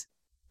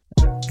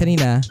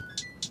kanina,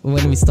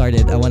 when we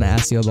started, I want to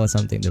ask you about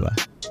something, diba?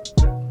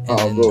 And Oh,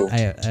 then go.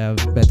 I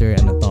have better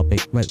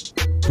topic, but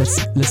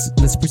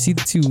let's proceed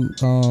to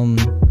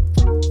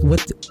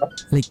what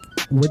like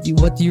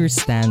what your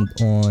stand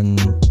on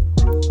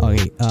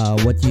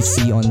what you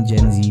see on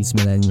Gen Zs,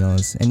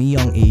 millennials, any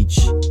young age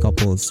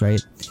couples,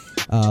 right?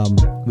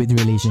 With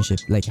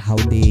relationship, like how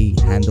they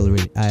handle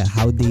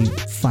how they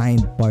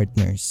find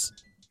partners.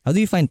 How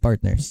do you find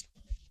partners?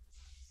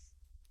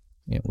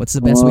 Yeah, what's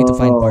the best way to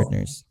find Oh,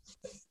 partners?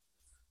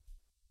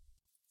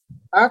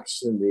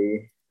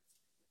 actually,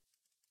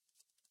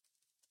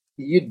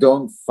 you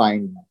don't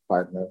find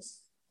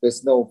partners.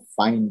 There's no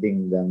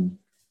finding them.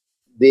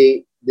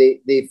 They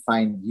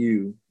find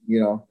you,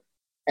 you know.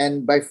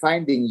 And by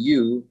finding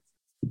you,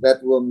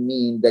 that will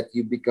mean that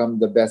you become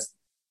the best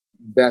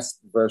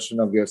version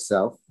of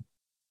yourself,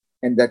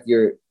 and that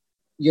you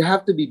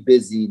have to be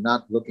busy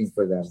not looking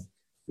for them.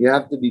 You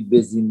have to be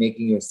busy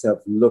making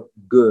yourself look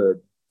good,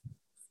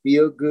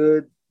 feel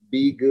good,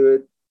 be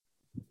good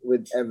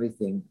with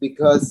everything,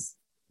 because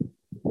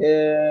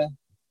uh,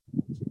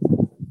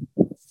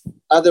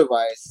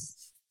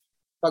 otherwise,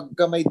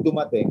 pagka may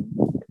dumating,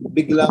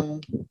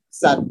 biglang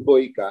sad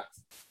boy ka,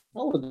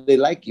 how would they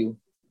like you?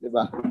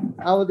 Diba?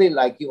 How would they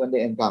like you when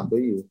they encounter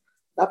you?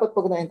 Dapat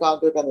pag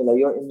na-encounter ka nila,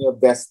 you're in your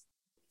best,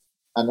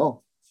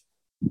 ano,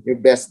 your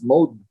best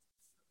mode.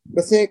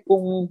 Kasi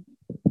kung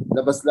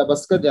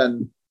labas-labas ka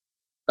dyan,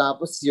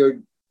 tapos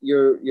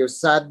you're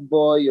sad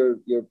boy,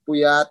 you're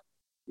puyat,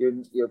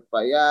 you're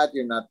payat,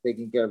 you're not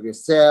taking care of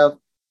yourself,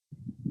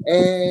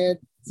 and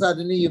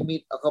suddenly you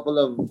meet a couple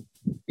of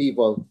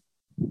people.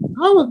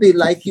 How would they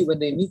like you when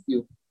they meet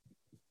you?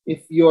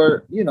 If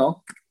you're,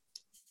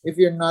 if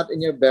you're not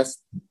in your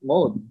best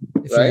mode,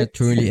 If you're right? not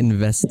truly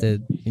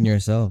invested in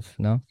yourself,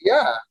 no?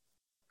 Yeah.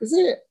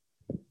 Kasi,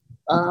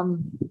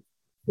 um,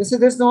 kasi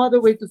there's no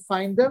other way to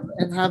find them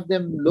and have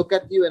them look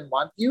at you and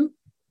want you,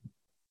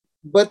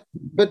 but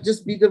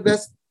just be the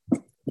best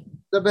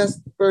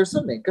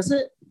person eh.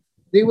 Kasi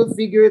they will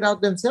figure it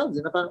out themselves.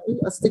 Na parang, uy,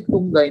 astig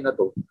tong guy na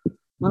to.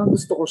 Parang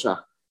gusto ko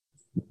siya.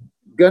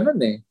 Ganun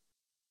eh.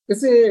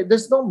 Kasi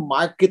there's no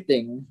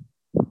marketing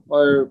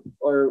or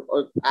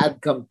ad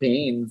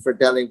campaign for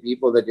telling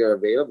people that you're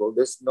available.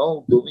 There's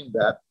no doing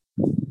that.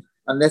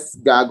 Unless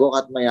gago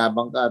ka at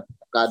mayabang ka at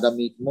kada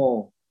meet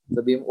mo,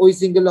 sabihin mo, uy,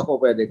 single ako,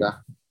 pwede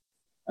ka.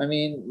 I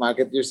mean,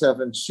 market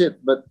yourself and shit,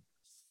 but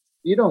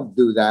you don't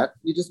do that.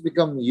 You just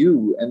become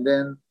you, and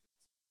then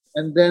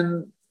and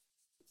then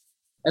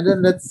and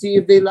then let's see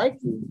if they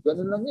like you.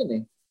 Ganun lang yun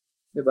eh.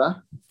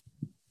 Diba?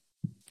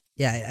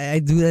 Yeah, I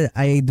do that.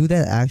 I do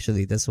that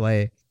actually. That's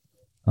why,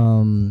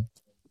 um,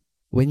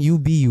 when you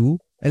be you,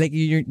 like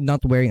you're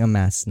not wearing a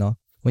mask, no.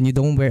 When you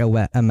don't wear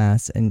a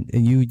mask and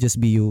you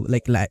just be you,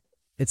 like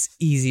it's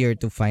easier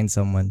to find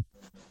someone.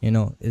 You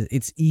know,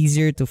 it's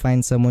easier to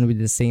find someone with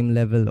the same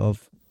level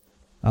of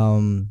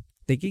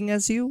thinking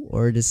as you,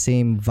 or the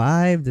same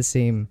vibe, the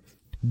same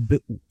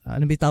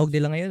ano ba tawag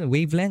nila ngayon?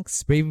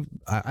 Wavelengths?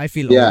 I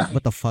feel old. Yeah.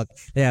 What the fuck?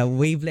 Yeah,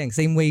 wavelengths.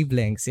 Same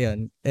wavelengths.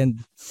 Yan.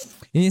 And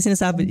yun yung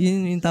sinasabi,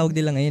 yun yung tawag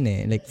nila ngayon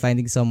eh. Like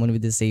finding someone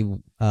with the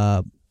same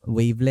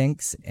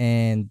wavelengths.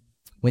 And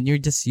when you're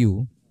just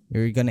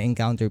you're gonna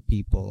encounter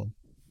people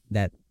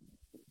that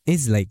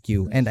is like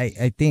you. And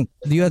I think,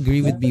 do you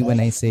agree with me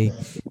when I say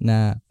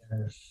na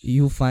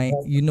you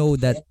know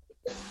that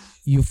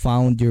you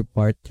found your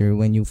partner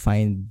when you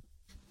find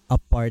a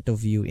part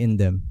of you in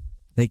them.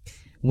 Like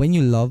when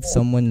you love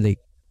someone, like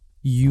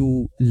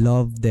you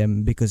love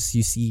them because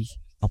you see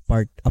a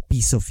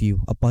piece of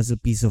you, a puzzle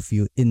piece of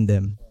you in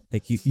them.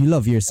 Like you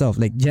love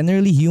yourself. Like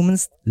generally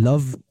humans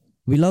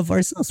we love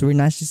ourselves. We're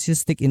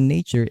narcissistic in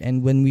nature,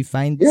 and when we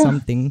find Yeah.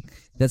 something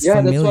that's Yeah,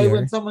 that's why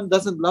when familiar, someone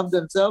doesn't love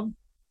themselves,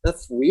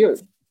 that's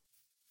weird.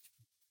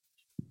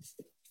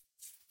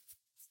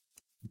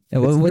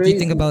 It's what do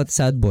you think crazy. about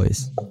sad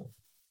boys?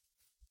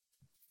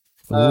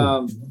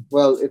 Ooh.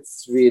 Well,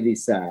 it's really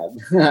sad.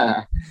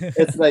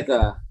 It's like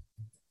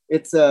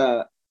it's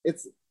a,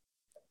 it's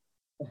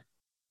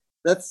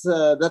that's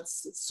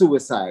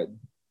suicide.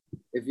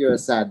 If you're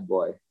a sad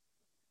boy,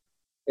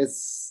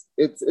 it's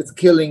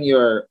killing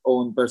your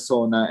own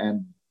persona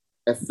and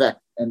effect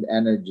and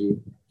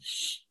energy.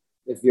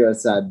 If you're a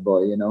sad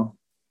boy,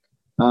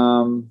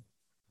 um,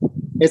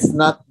 it's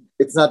not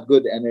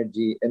good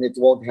energy, and it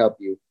won't help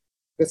you.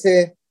 Because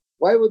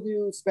why would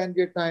you spend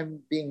your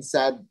time being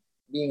sad,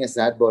 being a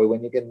sad boy,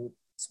 when you can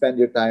spend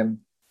your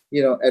time,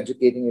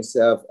 educating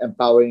yourself,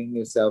 empowering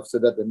yourself, so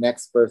that the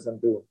next person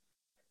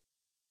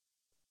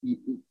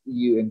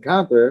you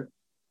encounter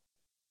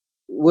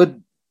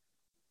would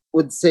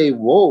would say,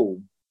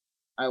 "Whoa,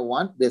 I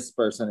want this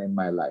person in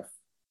my life.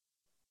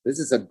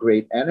 This is a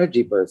great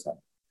energy person."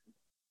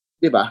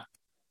 Diba?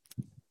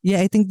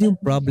 Yeah, I think the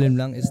problem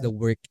lang is the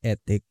work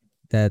ethic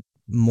that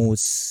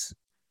most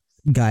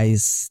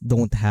guys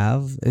don't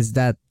have, is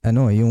that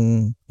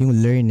yung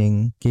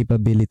learning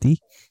capability,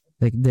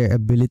 like their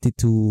ability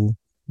to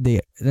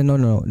their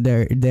no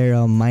their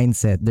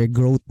mindset, their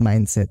growth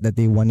mindset, that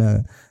they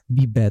wanna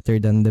be better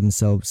than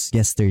themselves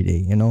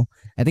yesterday.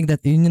 I think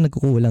that yun yung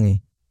nagkukulang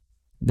eh.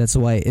 That's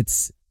why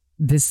it's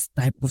this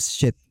type of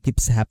shit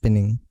keeps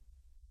happening,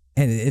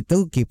 and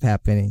it'll keep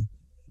happening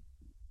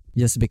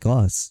just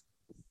because.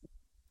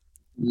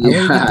 What did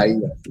you Yeah,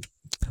 think? yeah.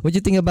 What do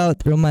you think about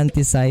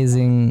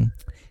romanticizing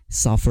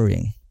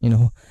suffering?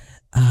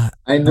 I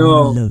Our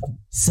know. love,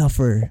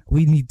 suffer.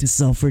 We need to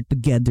suffer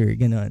together.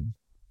 Ganon.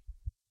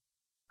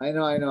 I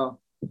know.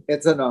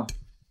 It's a no.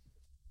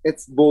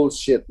 It's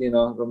bullshit,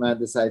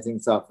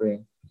 romanticizing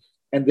suffering.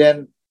 And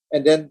then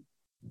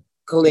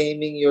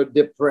claiming you're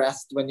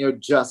depressed when you're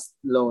just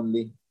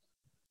lonely.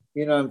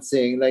 You know what I'm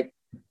saying? Like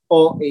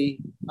OA,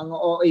 ang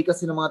OA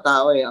kasi ng mga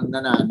tao ang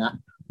nanana.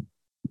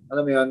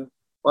 Alam mo 'yun?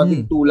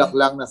 Konting Mm. tulak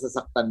lang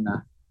nasasaktan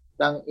na.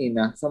 Tang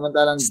ina.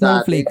 Samantalang dati,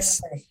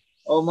 Snowflakes.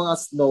 mga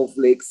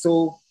snowflakes.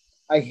 So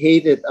I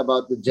hate it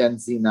about the Gen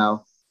Z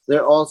now.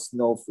 They're all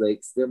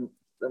snowflakes. They're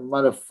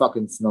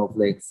motherfucking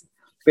snowflakes.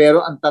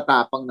 Pero ang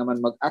tatapang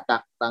naman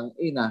mag-attack, tang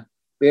ina.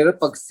 Pero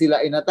pag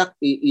sila inattack,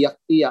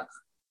 iiyak-iyak.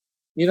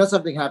 You know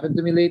something happened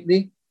to me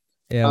lately?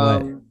 Yeah,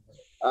 what?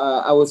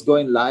 I was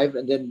going live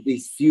and then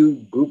these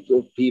few groups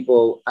of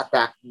people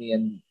attacked me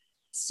and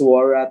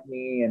swore at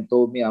me and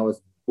told me I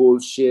was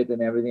bullshit and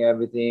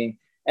everything.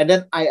 And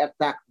then I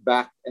attacked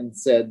back and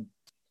said,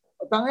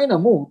 tangina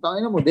mo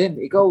din.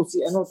 Ikaw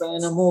si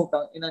tangina mo,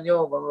 tangina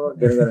nyo.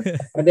 Ganun.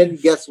 And then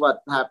guess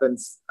what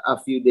happens a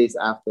few days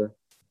after?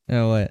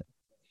 Yeah, what?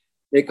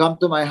 They come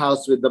to my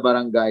house with the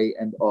barangay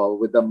and all,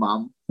 with the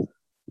mom,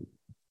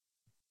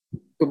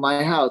 to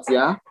my house,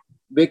 yeah?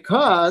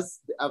 Because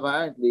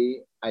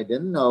apparently, I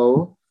didn't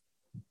know,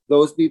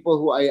 those people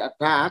who I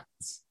attacked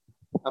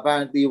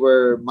apparently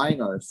were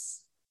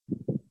minors.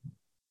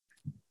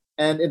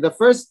 And in the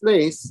first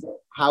place,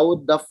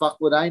 how the fuck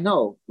would I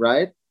know,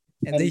 right?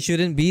 And they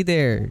shouldn't be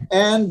there.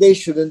 And they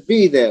shouldn't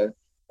be there.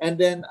 And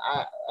then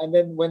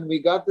when we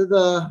got to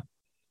the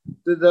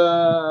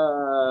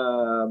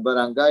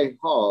barangay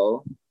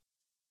hall,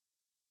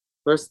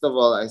 first of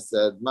all, I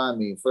said,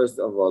 Mommy, first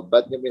of all,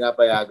 ba't niyo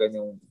pinapayagan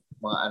yung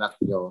mga anak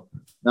niyo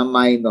na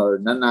minor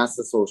na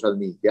nasa social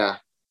media?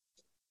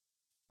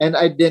 And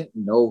I didn't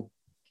know.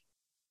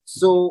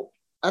 So,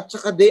 at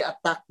saka they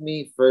attacked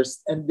me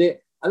first. And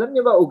alam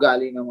niyo ba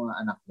ugali ng mga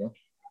anak niyo?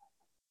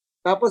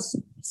 Tapos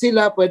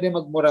sila pwede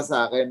magmura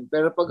sa akin,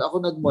 pero pag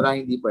ako nagmura,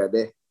 hindi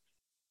pwede.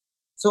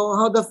 So,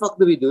 how the fuck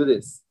do we do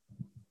this?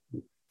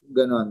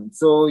 Ganon.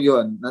 So,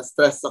 yun.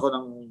 Stress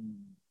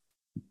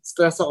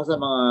ako sa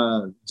mga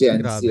Gen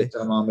Z Grabe.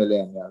 at mga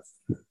millennials.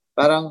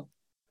 Parang,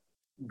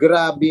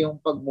 grabe yung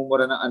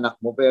pagmumura ng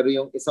anak mo, pero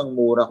yung isang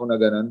mura ko na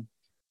ganon,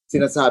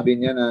 sinasabi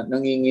niya na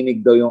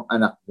nanginginig daw yung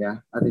anak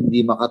niya at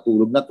hindi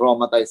makatulog, na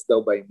traumatized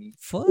daw by me.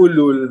 Fuck.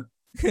 Ulul.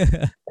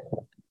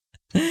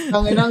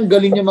 Ang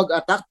galing niya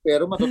mag-attack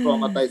pero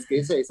matotraumatize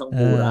kayo sa isang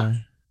mura.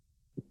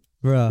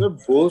 Bro.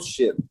 They're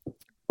bullshit.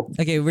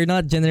 Okay, we're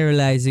not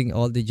generalizing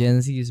all the Gen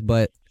Zs,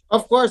 but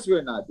Of course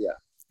we're not, yeah.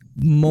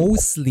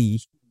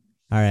 mostly,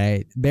 all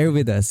right, bear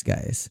with us,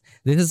 guys.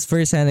 This is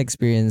first-hand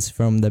experience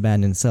from the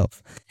band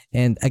himself.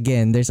 And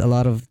again, there's a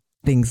lot of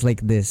things like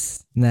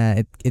this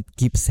na it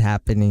keeps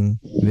happening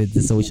with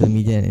the social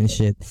media and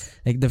shit.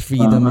 Like the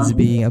freedom is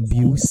being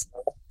abused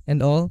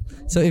and all.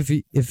 So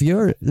if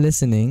you're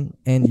listening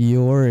and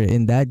you're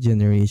in that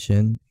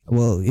generation,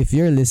 well, if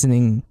you're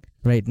listening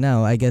right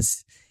now, I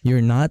guess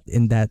you're not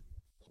in that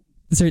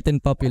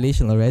certain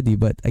population already.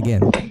 But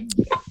again,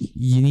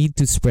 you need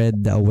to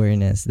spread the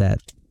awareness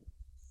that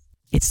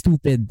it's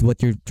stupid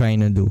what you're trying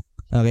to do.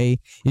 Okay,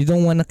 you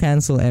don't want to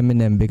cancel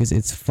Eminem because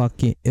it's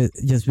fucking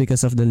just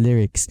because of the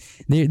lyrics.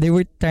 They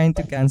were trying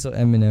to cancel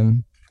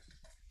Eminem.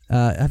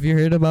 Have you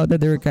heard about that?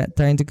 They were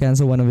trying to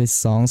cancel one of his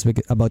songs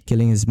about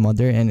killing his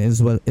mother, and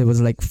it was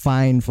like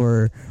fine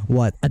for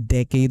what, a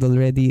decade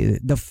already.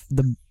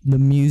 The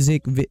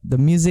music,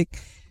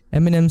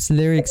 Eminem's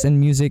lyrics and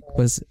music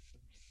was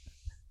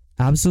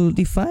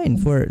absolutely fine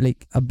for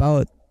like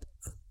about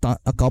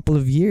a couple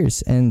of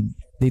years, and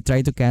they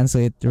try to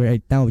cancel it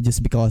right now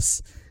just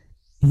because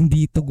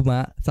hindi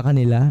tugma sa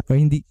kanila or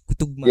hindi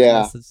tugma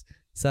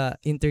sa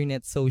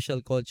internet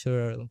social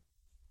cultural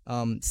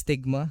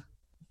stigma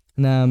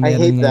na I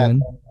hate meron that.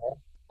 ngayon.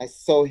 I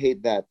so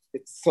hate that.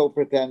 It's so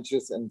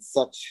pretentious and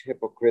such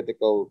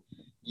hypocritical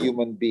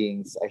human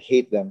beings. I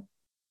hate them.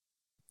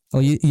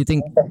 Oh, you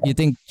think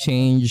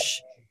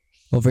change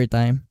over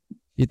time?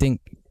 You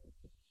think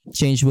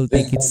change will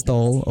take its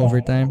toll over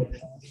time?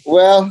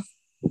 Well,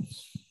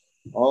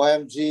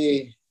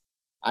 OMG,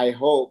 I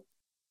hope.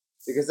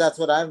 Because that's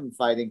what I'm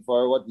fighting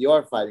for, what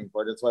you're fighting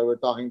for. That's why we're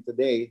talking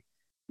today.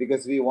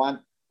 Because we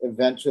want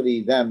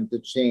eventually them to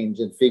change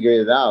and figure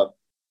it out.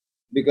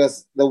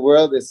 Because the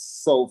world is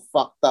so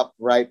fucked up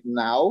right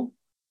now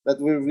that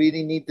we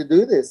really need to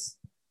do this.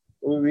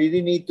 We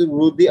really need to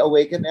rudely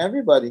awaken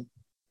everybody.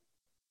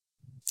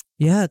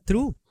 Yeah,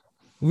 true.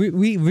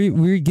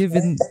 We're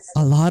given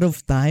a lot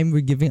of time.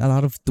 We're giving a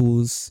lot of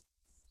tools,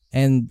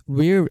 and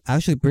we're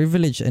actually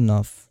privileged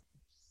enough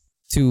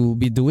to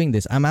be doing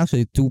this. I'm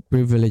actually too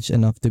privileged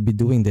enough to be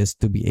doing this,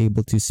 to be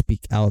able to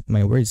speak out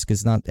my words,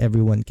 because not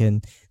everyone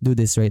can do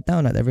this right now.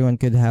 Not everyone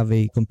could have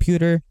a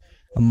computer,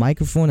 a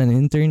microphone, and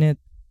internet.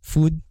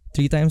 food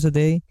 3 times a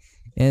day,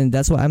 and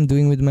that's what I'm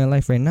doing with my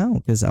life right now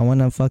because I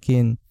wanna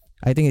fucking.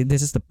 I think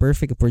this is the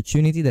perfect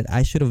opportunity that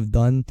I should have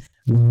done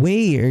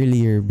way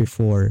earlier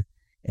before,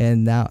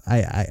 and now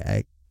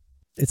I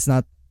it's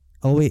not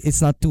always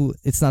it's not too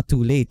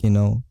late,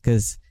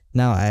 because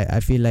now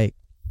I feel like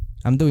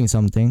I'm doing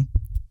something,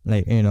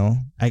 like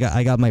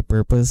I got my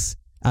purpose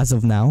as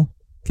of now,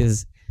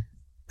 because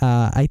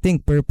I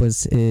think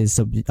purpose is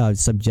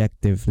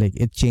subjective. Like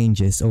it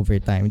changes over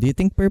time. Do you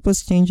think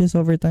purpose changes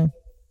over time?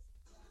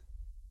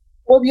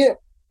 Well, yeah,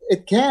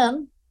 it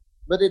can,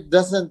 but it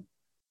doesn't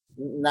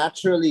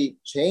naturally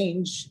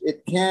change.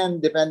 It can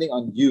depending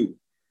on you.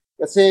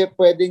 Kasi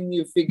pwedeng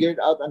you figured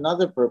out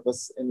another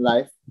purpose in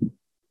life,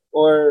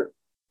 or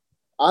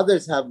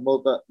others have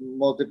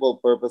multiple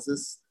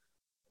purposes.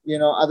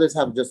 Others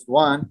have just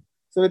one.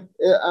 So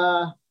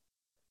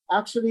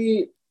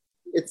actually,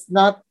 it's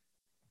not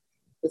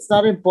it's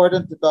not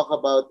important to talk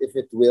about if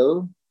it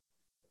will.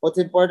 What's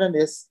important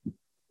is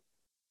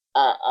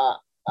uh,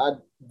 uh,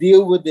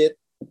 deal with it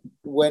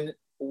when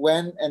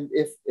and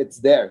if it's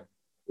there.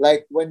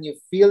 Like when you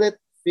feel it,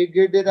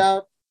 figured it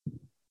out.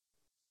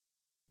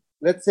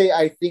 Let's say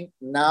I think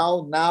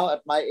now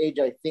at my age,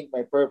 I think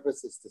my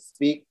purpose is to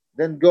speak.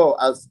 Then go,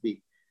 I'll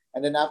speak.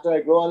 And then after I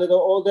grow a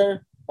little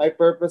older, my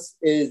purpose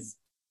is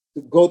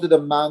to go to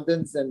the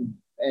mountains and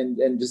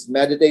just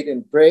meditate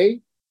and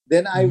pray.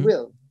 Then I Mm-hmm.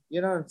 will. You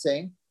know what I'm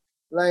saying?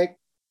 Like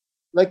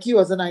like you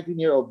as a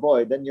 19-year-old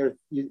boy, then you're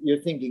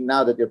thinking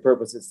now that your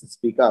purpose is to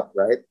speak up,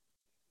 right?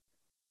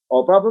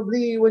 Or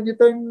probably when you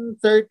turn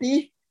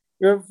 30,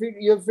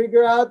 you'll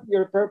figure out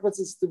your purpose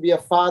is to be a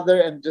father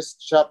and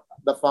just shut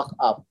the fuck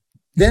up.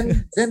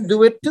 Then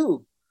do it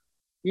too,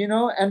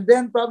 and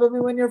then probably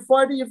when you're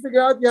 40, you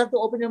figure out you have to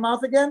open your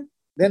mouth again,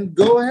 then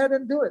go ahead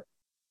and do it.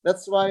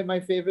 That's why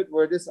my favorite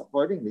word is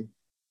accordingly.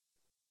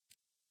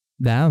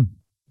 Damn,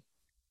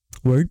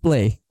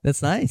 wordplay.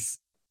 That's nice.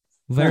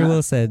 Very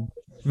well said.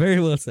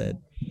 Very well said.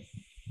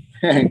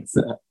 Thanks.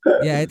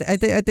 Yeah,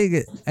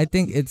 I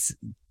think it's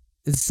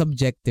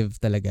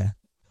subjective talaga.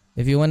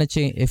 If you wanna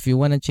change it,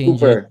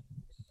 Super.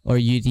 or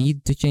you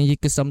need to change it,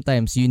 because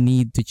sometimes you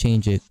need to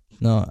change it.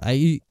 No,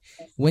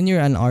 when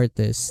you're an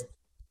artist,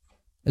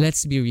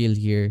 let's be real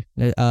here.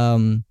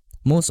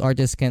 Most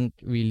artists can't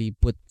really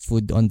put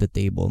food on the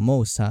table.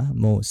 Most, huh?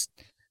 Most.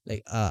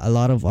 Like a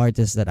lot of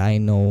artists that I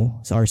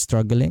know are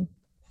struggling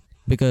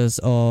because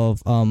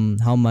of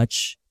how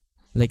much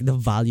like the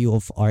value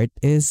of art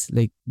is.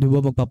 Like, di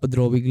ba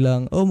magpapadrawing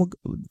lang, oh,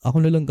 ako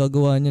na lang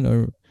gagawa niyan,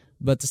 or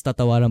but tapos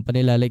tatawaran pa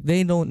nila. Like,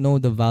 they don't know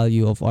the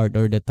value of art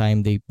or the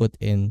time they put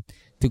in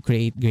to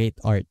create great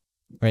art,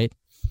 right?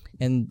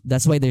 And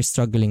that's why they're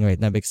struggling right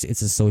now, because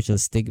it's a social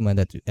stigma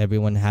that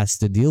everyone has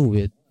to deal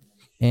with.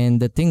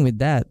 And the thing with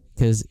that,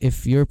 because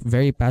if you're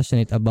very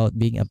passionate about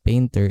being a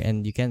painter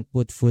and you can't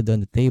put food on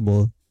the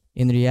table,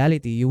 in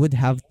reality, you would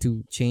have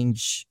to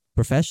change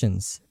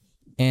professions.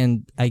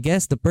 And I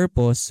guess the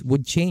purpose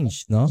would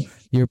change, no?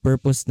 Your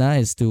purpose now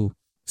is to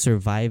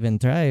survive and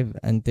thrive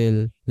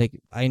until,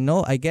 like, I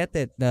know, I get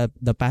it,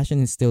 the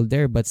passion is still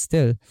there, but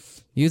still,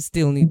 you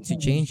still need to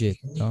change it,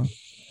 no?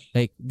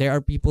 Like, there are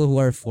people who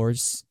are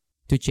forced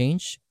to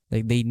change.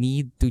 Like, they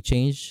need to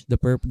change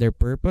their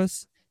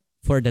purpose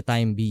for the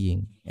time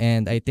being.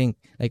 And I think,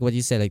 like what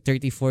you said, like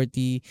 30,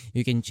 40,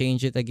 you can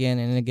change it again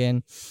and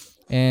again.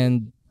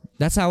 And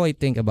that's how I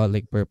think about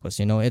like purpose.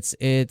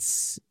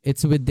 It's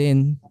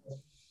within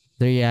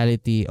the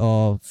reality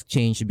of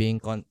change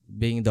being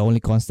the only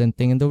constant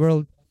thing in the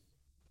world.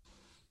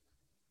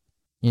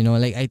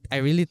 Like I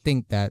really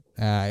think that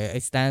I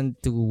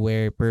stand to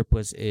where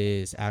purpose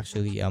is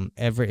actually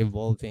ever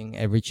evolving,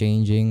 ever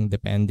changing,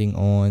 depending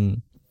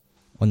on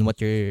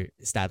what your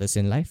status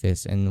in life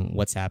is and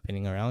what's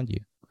happening around you.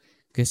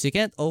 Because you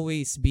can't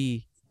always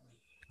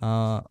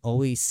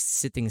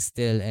sitting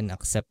still and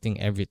accepting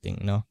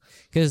everything,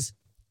 because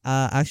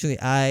actually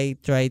I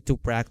try to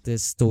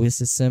practice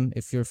stoicism,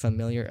 if you're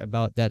familiar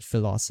about that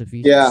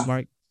philosophy, Yeah.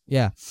 Mark.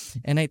 Yeah,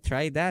 and I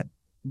tried that,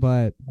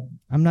 but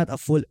I'm not a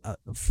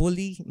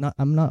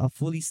I'm not a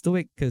fully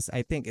stoic, because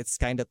I think it's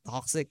kind of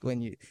toxic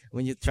when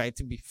you try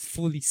to be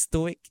fully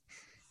stoic,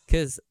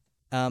 because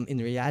in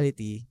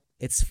reality,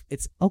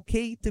 it's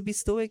okay to be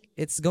stoic.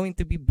 It's going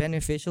to be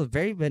beneficial,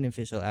 very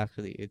beneficial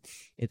actually.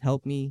 It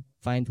helped me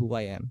find who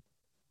I am.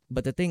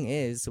 But the thing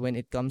is, when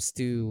it comes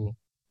to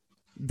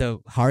the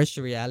harsh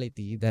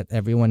reality that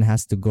everyone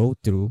has to go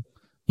through,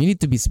 you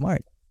need to be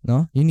smart.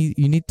 No, you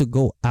need to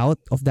go out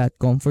of that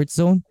comfort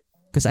zone,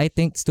 because I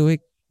think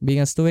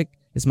being a stoic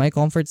is my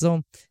comfort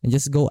zone, and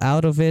just go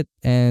out of it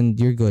and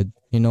you're good.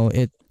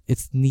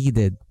 It's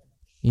needed.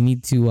 You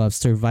need to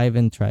survive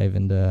and thrive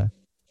in the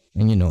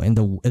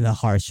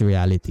harsh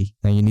reality.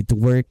 Now you need to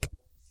work,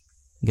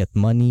 get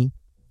money,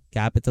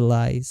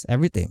 capitalize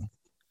everything.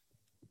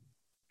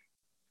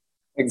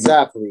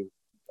 Exactly.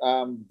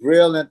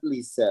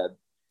 Brilliantly said.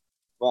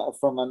 Well,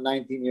 from a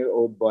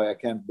 19-year-old boy, I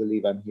can't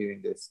believe I'm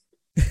hearing this.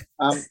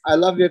 I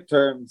love your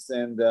terms,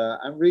 and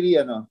I'm really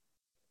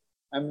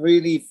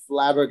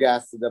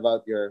flabbergasted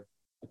about your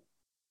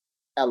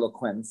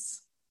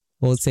eloquence.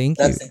 Well, thank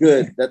you. That's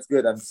good. That's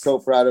good. I'm so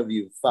proud of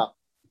you. Fuck.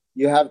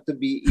 You have to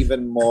be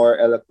even more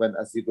eloquent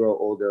as you grow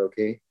older,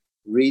 okay?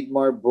 Read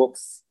more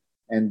books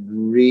and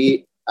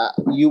read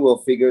you will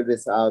figure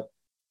this out.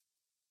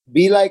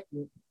 Be like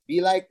be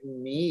like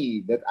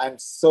me that I'm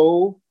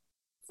so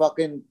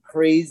fucking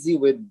crazy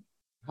with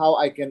how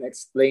I can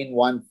explain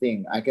one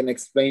thing. I can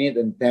explain it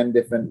in 10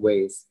 different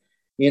ways.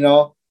 You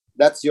know,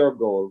 that's your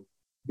goal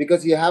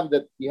because you have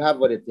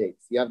what it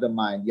takes. You have the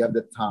mind, you have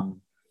the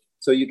tongue.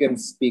 So you can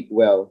speak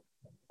well.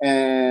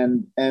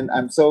 And I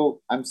don't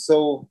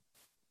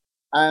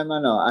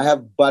know, I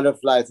have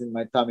butterflies in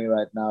my tummy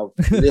right now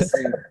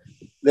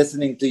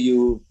listening to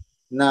you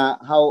na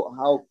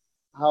how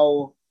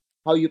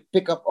how you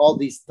pick up all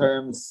these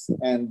terms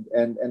and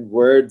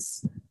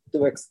words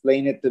to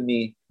explain it to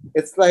me.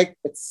 It's like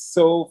it's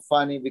so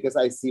funny because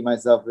I see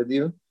myself with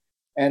you,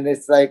 and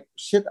it's like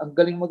shit. Ang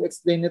galing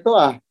mag-explain nito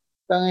ah.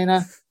 Tangay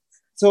na.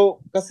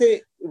 So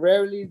kasi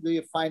rarely do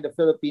you find a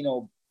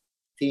Filipino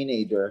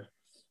teenager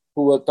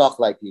who will talk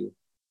like you,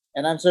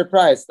 and I'm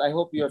surprised. I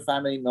hope your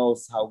family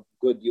knows how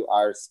good you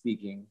are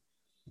speaking,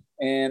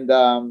 and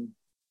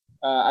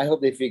I hope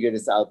they figure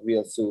this out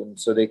real soon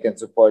so they can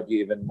support you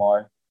even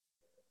more.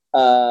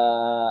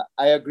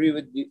 I agree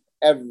with you,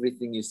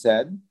 everything you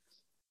said.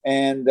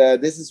 And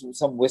this is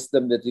some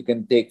wisdom that you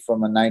can take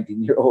from a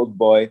 19-year-old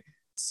boy.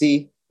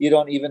 See, you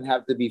don't even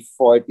have to be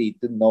 40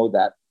 to know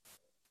that.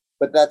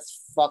 But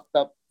that's fucked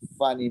up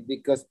funny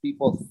because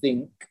people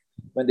think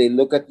when they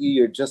look at you,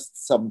 you're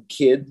just some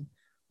kid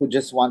who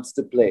just wants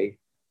to play.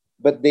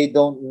 But they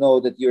don't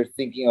know that you're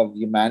thinking of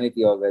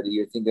humanity already.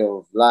 You're thinking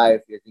of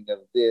life. You're thinking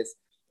of this.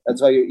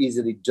 That's why you're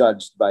easily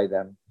judged by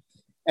them.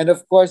 And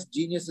of course,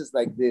 geniuses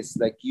like this,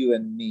 like you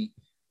and me,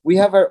 we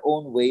have our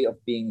own way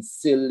of being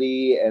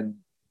silly and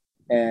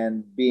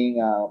being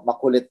a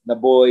makulit na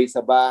boy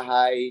sa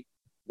bahay,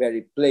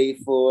 very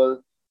playful.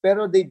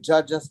 Pero they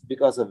judge us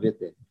because of it.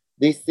 Eh.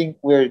 They think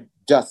we're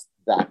just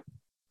that.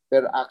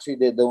 Pero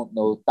actually, they don't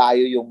know.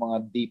 Tayo yung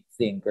mga deep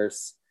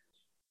thinkers.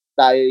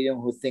 Tayo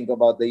yung who think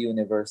about the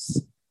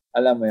universe.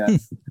 Alam mo yan?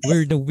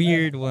 We're the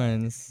weird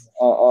ones.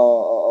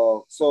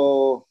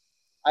 So,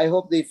 I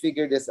hope they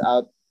figure this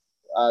out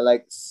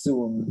like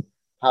soon,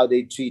 how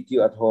they treat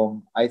you at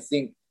home. I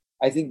think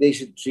they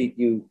should treat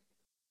you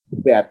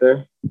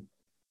better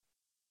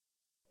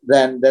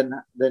than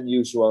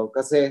usual.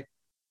 Kasi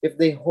if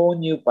they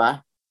hone you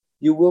pa,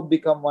 you will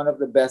become one of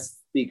the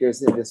best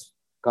speakers in this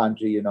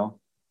country, you know.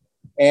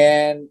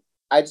 And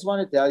I just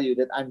want to tell you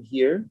that I'm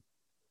here.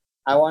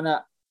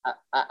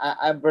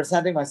 I'm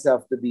presenting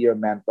myself to be your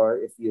mentor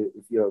if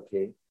you're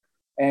okay.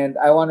 And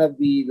I want to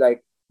be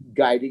like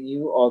guiding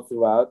you all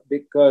throughout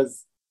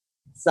because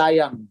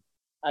sayang,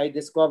 I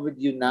discovered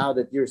you now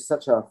that you're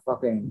such a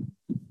fucking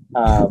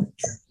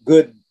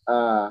good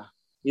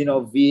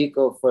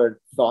vehicle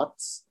for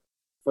thoughts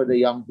for the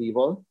young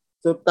people.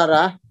 So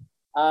tara,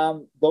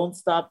 don't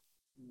stop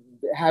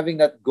having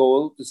that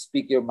goal to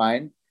speak your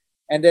mind,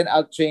 and then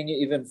I'll train you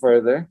even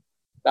further.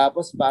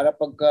 Tapos para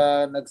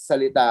pagka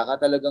nagsalita ka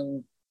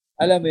talagang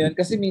alam mo yun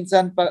kasi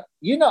minsan pa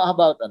you know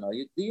about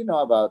do you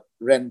know about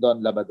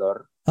Rendon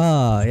Labrador?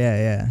 Oh,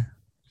 yeah.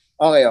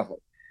 Okay.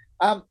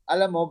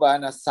 Alam mo ba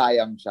na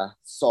sayang siya?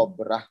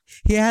 Sobra.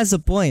 He has a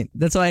point.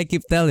 That's why I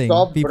keep telling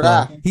people.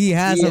 Sobra. He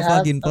has a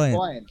fucking point.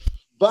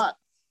 But,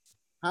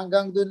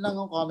 hanggang dun lang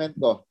ang comment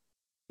ko.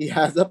 He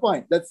has a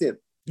point. That's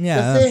it. Yeah,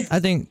 kasi, I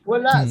think...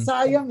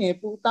 sayang eh.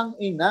 Putang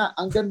ina.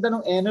 Ang ganda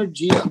ng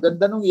energy, ang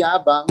ganda ng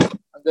yabang,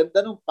 ang ganda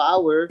ng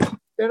power.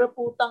 Pero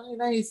putang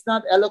ina, he's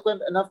not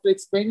eloquent enough to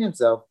explain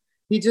himself.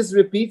 He just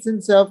repeats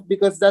himself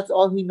because that's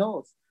all he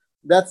knows.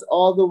 That's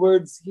all the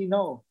words he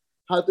knows.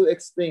 How to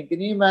explain. Can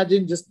you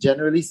imagine just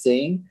generally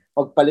saying,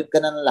 magpalit ka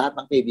na ng lahat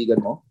ng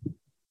kaibigan mo?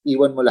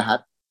 Iwan mo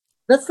lahat?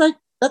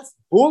 That's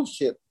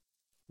bullshit.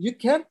 You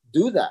can't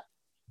do that.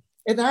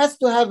 It has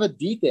to have a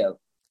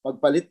detail.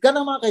 Magpalit ka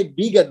ng mga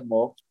kaibigan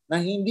mo na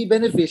hindi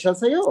beneficial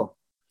sa'yo.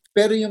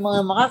 Pero yung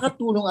mga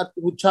makakatulong at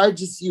who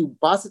charges you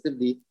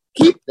positively,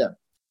 keep them.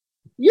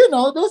 You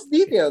know, those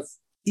details.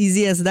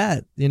 Easy as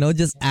that. You know,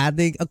 just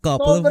adding a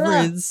couple of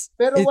words.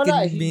 Pero it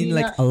wala, can mean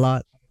like a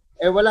lot.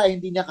 Wala,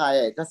 hindi niya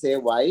kaya. Kasi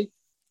why?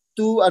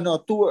 Too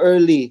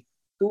early.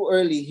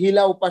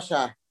 Hilaw pa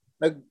siya.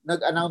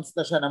 Nag-announce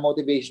na siya na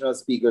motivational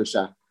speaker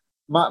siya.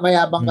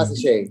 Mayabang kasi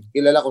siya eh.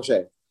 Kilala ko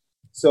siya eh.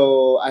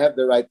 So, I have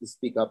the right to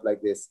speak up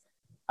like this.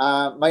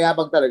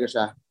 Mayabang talaga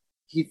siya.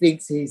 He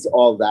thinks he's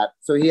all that.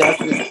 So, he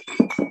has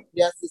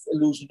this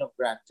illusion of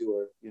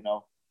grandeur, you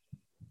know.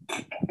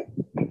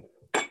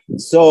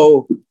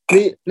 So,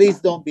 please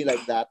don't be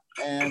like that.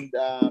 And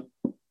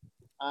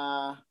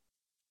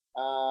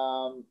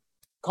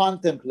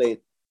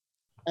contemplate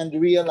and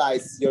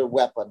realize your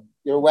weapon.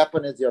 Your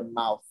weapon is your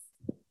mouth.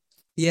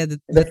 Yeah,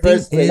 the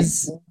first thing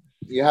place, is,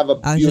 you have a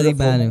actually,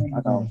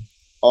 beautiful...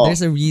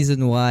 there's a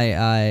reason why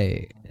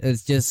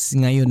it's just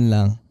ngayon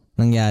lang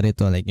nangyari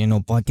to, like, you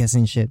know, podcast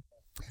and shit.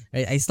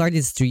 I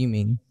started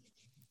streaming.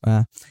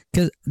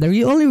 Because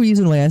the only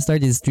reason why I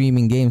started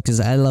streaming games, because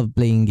I love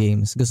playing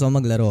games. Gusto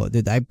ko maglaro.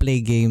 Dude, I play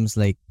games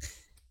like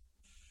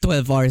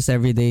 12 hours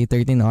every day,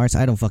 13 hours.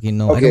 I don't fucking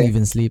know. I don't Okay.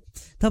 even sleep.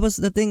 Tapos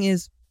the thing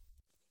is,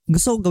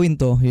 gusto ko gawin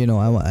to, you know.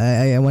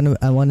 I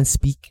wanna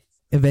speak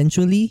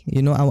eventually,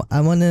 you know. I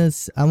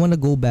wanna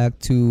go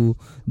back to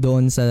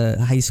doon sa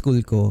high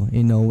school ko,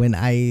 you know, when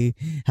I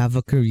have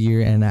a career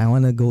and I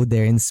wanna go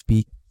there and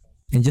speak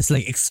and just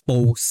like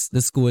expose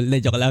the school.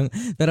 Like, joke lang.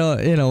 Pero,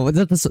 you know,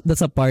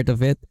 that's a part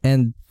of it.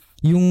 And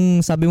yung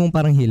sabi mong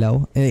parang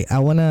hilaw,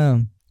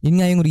 yun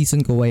nga yung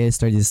reason ko why I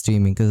started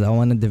streaming, because I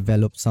wanna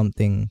develop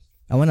something.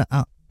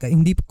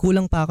 Hindi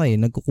kulang pa ako eh.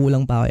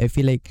 Nagkukulang pa ako. I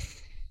feel like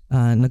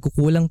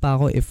nagkukulang pa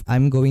ako if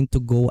I'm going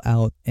to go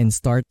out and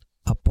start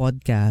a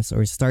podcast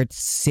or start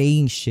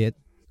saying shit.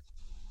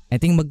 I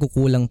think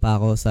magkukulang pa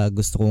ako sa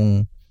gusto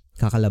kong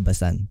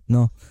kakalabasan,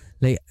 no?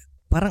 Like,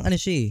 parang ano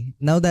siya eh.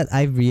 Now that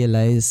I've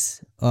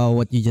realized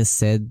what you just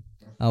said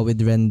with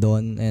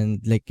Rendon and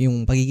like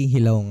yung pagiging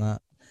hilaw nga,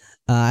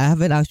 I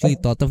haven't actually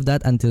thought of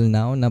that until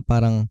now, na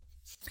parang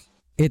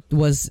it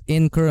was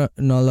in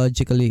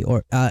chronologically,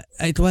 or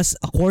it was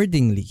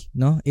accordingly,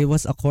 no? It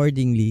was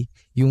accordingly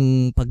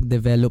yung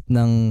pag-develop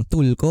ng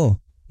tool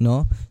ko,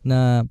 no?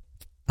 Na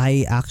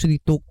I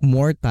actually took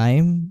more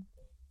time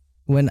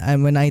when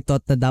I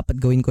thought na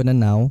dapat gawin ko na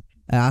now.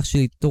 I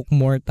actually took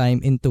more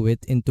time into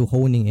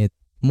honing it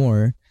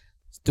more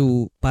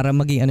to para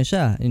maging ano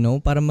siya, you know,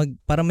 para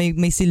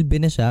may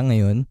silbi na siya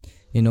ngayon,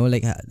 you know,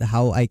 like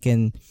how I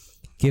can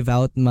give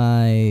out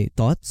my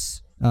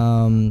thoughts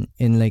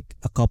in like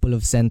a couple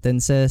of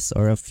sentences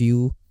or a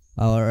few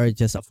or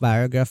just a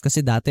paragraph,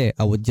 kasi dati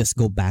I would just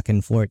go back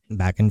and forth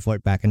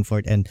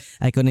and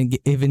I couldn't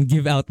even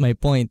give out my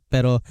point,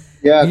 pero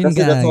Yeah, yun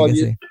kasi nga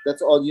kasi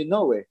that's all you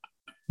know eh.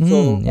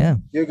 So yeah.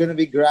 you're gonna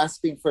be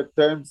grasping for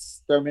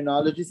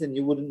terminologies and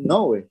you wouldn't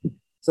know it.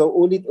 So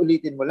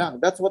ulit-ulitin mo lang.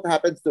 That's what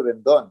happens to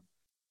Rendon.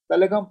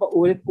 Talagang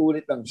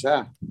paulit-ulit lang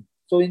siya.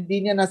 So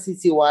hindi niya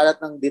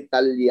nasisiwalat ng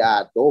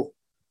detalyado.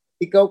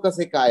 Ikaw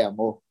kasi kaya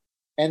mo.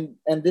 And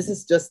this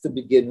is just to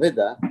begin with,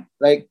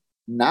 like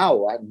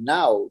now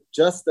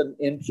just an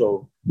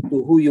intro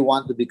to who you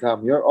want to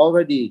become. You're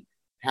already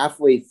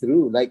halfway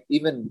through. Like,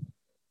 even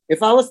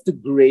if I was to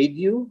grade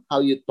you,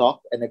 how you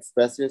talk and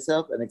express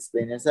yourself and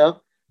explain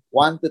yourself,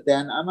 1 to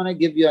 10, I'm gonna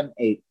give you an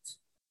 8.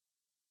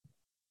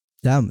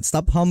 Damn,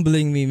 stop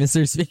humbling me,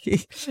 Mr.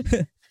 Speaky.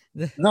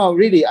 No,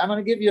 really, I'm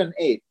gonna give you an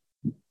 8.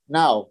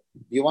 Now,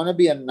 you want to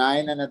be a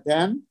 9 and a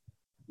 10?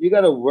 You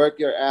gotta work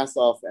your ass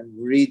off and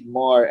read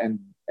more and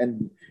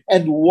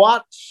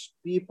watch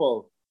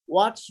people.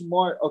 Watch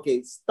more.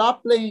 Okay,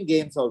 stop playing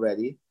games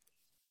already.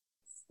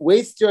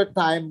 Waste your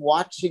time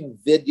watching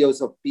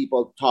videos of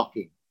people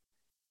talking,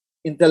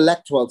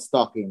 intellectuals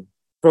talking,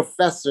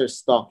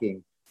 professors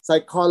talking,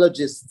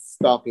 psychologists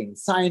talking,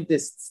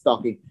 scientists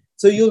talking.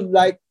 So you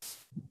like,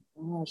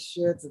 oh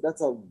shit,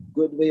 that's a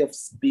good way of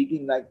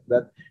speaking like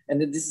that.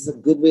 And then this is a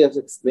good way of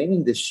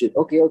explaining this shit.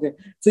 Okay.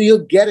 So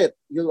you'll get it.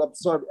 You'll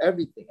absorb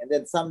everything. And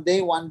then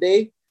one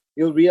day,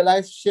 you'll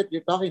realize, shit,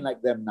 you're talking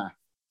like them now.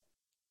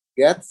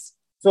 Gets?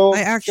 So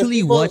I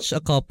actually people, watched a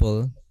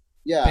couple,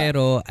 yeah.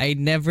 pero I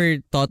never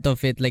thought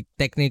of it like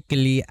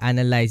technically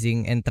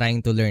analyzing and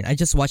trying to learn. I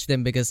just watch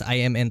them because I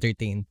am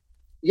entertained.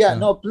 Yeah,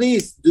 no,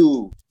 please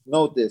do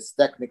notice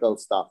technical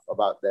stuff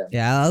about them.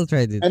 Yeah, I'll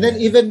try it. And then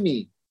even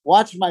me,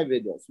 watch my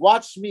videos.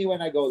 Watch me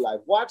when I go live.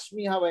 Watch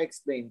me how I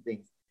explain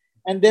things.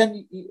 And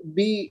then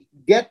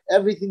get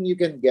everything you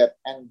can get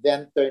and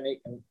then turn it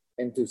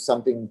into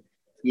something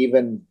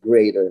even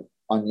greater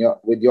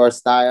with your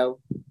style.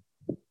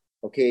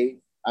 Okay?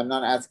 I'm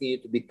not asking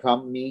you to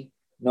become me.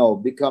 No,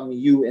 become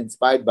you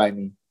inspired by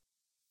me.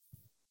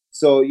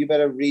 So you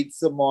better read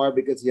some more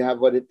because you have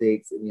what it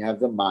takes and you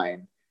have the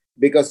mind.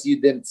 Because you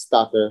didn't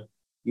stutter.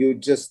 You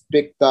just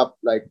picked up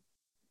like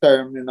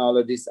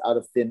terminologies out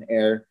of thin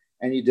air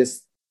and you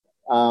just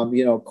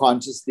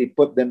consciously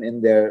put them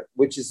in there,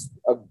 which is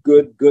a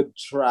good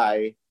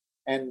try.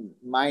 And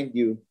mind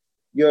you,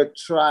 your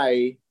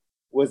try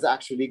was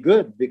actually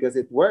good because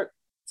it worked.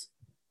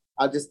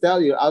 I'll just tell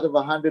you, out of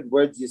 100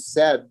 words you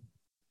said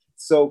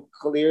so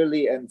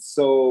clearly and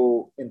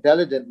so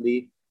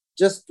intelligently,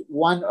 just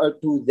 1 or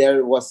 2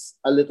 there was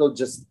a little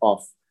just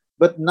off,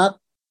 but not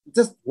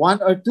just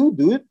 1 or 2,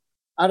 dude,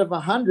 out of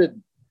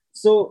 100.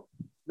 So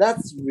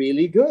that's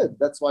really good.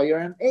 That's why you're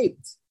an 8.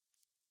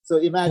 So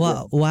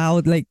imagine.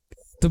 Wow. Like,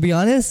 to be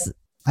honest,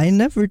 I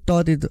never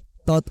thought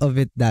of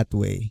it that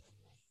way.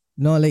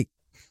 No, like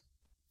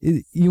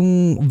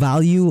yung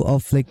value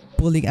of like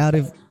pulling out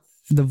of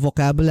the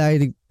vocabulary,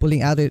 like,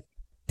 pulling out of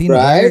thin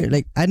air.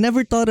 Like, I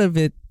never thought of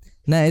it.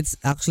 Na it's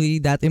actually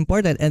that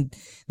important. And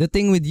the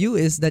thing with you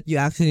is that you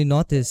actually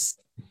notice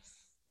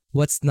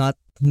what's not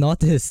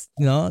noticed,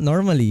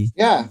 normally.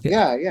 Yeah.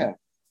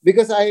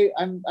 Because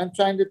I'm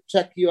trying to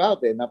check you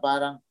out na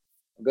parang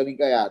galing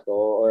kaya to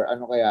or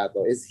ano kaya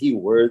to. Is he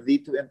worthy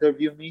to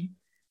interview me?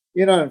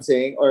 You know what I'm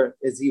saying? Or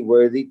is he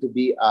worthy to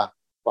be a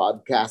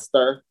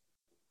podcaster?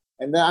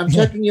 And then I'm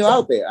checking you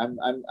out there.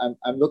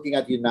 I'm looking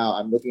at you now.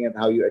 I'm looking at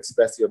how you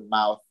express your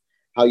mouth,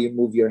 how you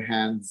move your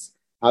hands,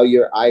 how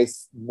your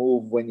eyes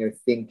move when you're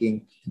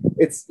thinking.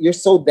 You're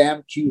so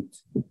damn cute.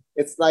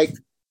 It's like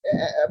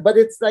but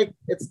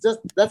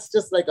that's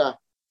just like a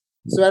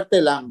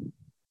swerte lang,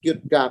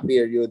 cute ka,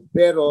 period.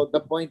 Pero the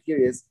point here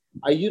is,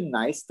 are you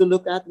nice to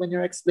look at when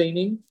you're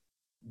explaining?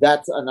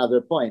 That's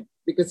another point,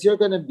 because you're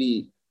gonna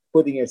be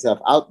putting yourself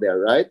out there,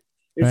 right?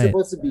 You're Right.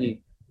 supposed to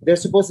be they're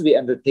supposed to be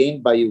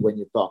entertained by you when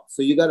you talk.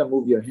 So you gotta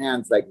move your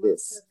hands like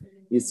this.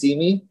 You see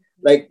me?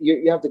 Like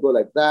you have to go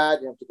like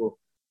that. You have to go,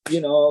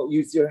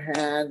 use your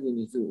hand. You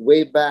need to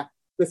way back.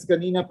 Because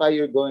kanina pa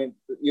you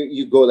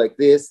go like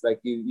this, like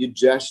you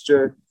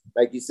gesture,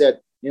 like you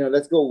said,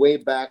 let's go way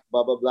back,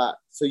 blah blah blah.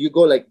 So you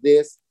go like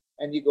this,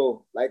 and you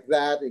go like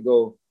that. You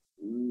go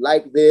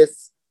like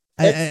this.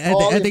 It's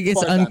all I think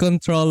it's important.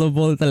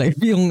 uncontrollable talaga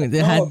yung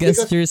the No, hand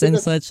gestures and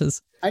because such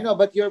as I know,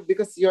 but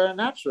because you're a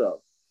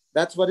natural.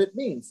 That's what it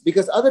means.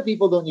 Because other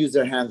people don't use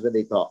their hands when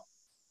they talk.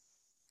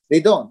 They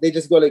don't. They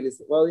just go like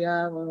this. Well,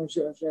 yeah, well,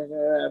 sure.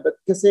 But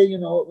kasi,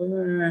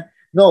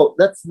 no,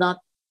 that's not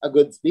a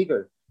good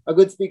speaker. A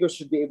good speaker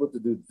should be able to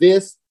do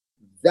this,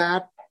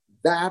 that,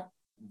 that,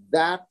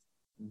 that,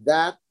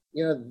 that,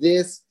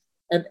 this,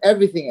 and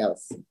everything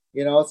else.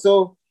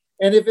 So,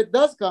 and if it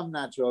does come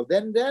natural,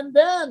 then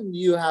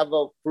you have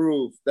a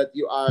proof that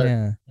you are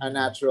yeah. a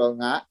natural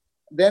nga.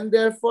 Then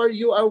therefore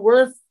you are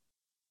worth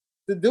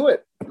to do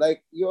it.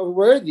 Like you're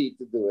worthy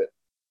to do it.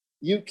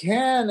 You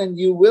can and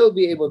you will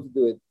be able to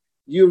do it.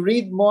 You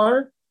read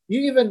more.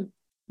 You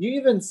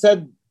even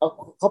said a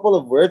couple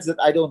of words that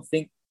I don't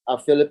think a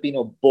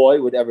Filipino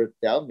boy would ever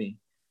tell me.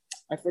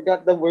 I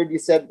forgot the word you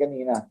said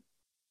kanina.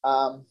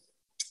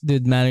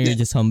 Dude, man, you're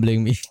just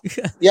humbling me.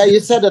 Yeah, you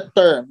said a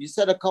term. You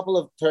said a couple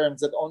of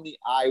terms that only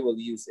I will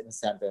use in a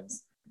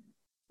sentence.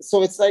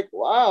 So it's like,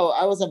 wow,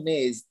 I was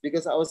amazed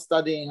because I was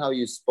studying how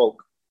you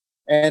spoke.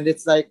 And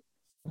it's like,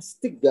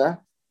 astig ka.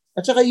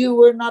 At saka you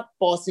were not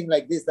pausing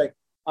like this, like,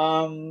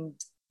 you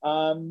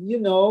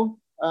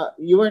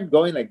weren't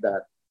going like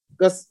that.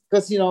 Because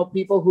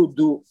people who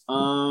do,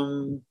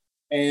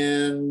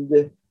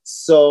 and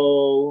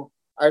so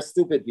are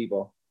stupid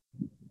people.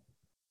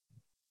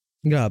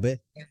 Grabe.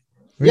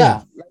 Really?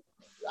 Yeah.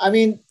 I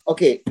mean,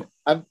 okay,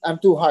 I'm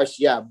too harsh,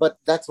 yeah, but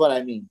that's what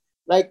I mean.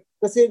 Like,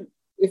 kasi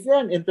if you're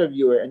an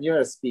interviewer and you're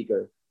a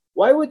speaker,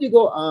 why would you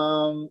go,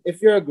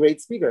 if you're a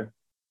great speaker?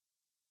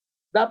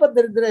 Dapat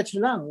dire-diretso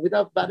lang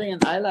without batting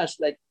an eyelash,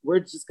 like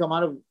words just come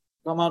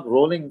out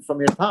rolling from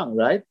your tongue,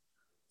 right?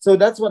 So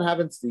that's what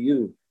happens to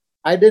you.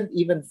 I didn't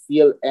even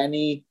feel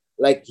any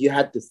like you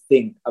had to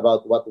think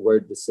about what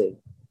word to say.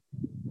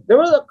 There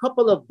were a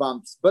couple of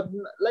bumps, but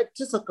like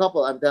just a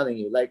couple, I'm telling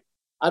you, like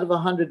out of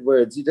 100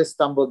 words, you just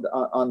stumbled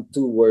on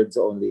 2 words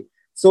only.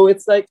 So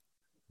it's like,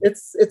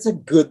 it's a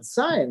good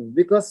sign,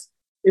 because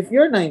if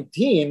you're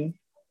 19,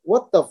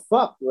 what the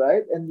fuck,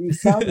 right? And you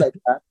sound like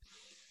that,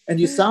 and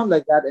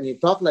you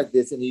talk like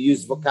this, and you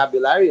use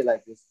vocabulary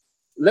like this,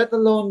 let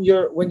alone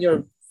when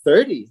you're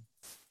 30.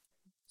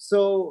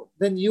 So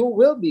then you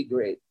will be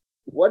great.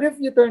 What if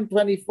you turn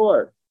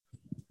 24?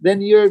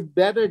 Then you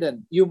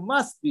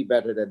must be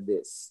better than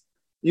this.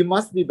 You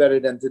must be better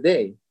than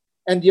today.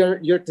 And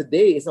your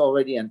today is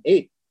already an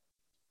 8.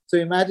 So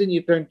imagine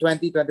you turn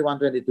 20, 21,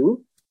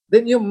 22.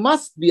 Then you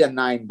must be a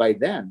 9 by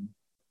then,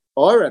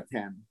 or a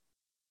 10,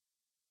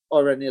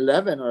 or an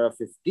 11, or a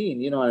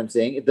 15. You know what I'm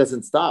saying? It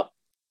doesn't stop.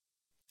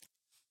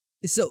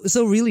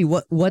 So really,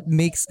 what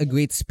makes a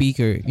great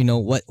speaker?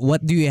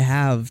 What do you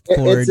have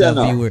for It's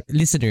the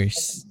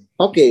listeners?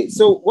 Okay,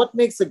 so what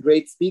makes a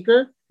great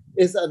speaker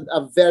is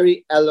a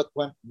very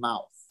eloquent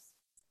mouth.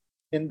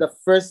 In the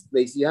first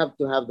place, you have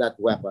to have that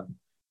weapon,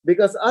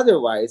 because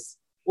otherwise,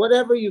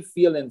 whatever you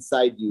feel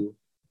inside you,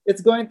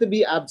 it's going to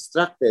be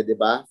abstracted,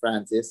 diba,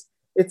 Francis?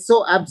 It's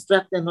so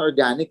abstract and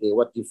organic,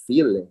 what you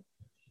feel.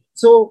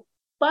 So,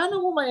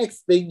 paano mo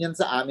ma-explain yan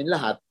sa amin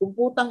lahat kung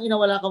putang ina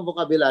wala kang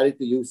vocabulary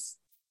to use?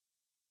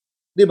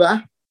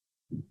 Diba?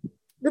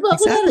 Diba?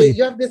 Exactly. Kunwari,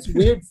 you have this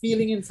weird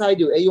feeling inside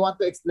you, you want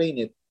to explain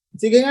it.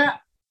 Sige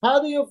nga,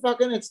 how do you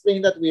fucking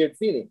explain that weird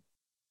feeling?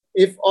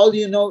 If all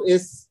you know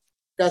is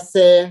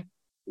kasi,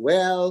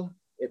 well,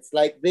 it's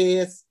like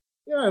this,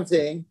 you know what I'm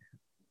saying?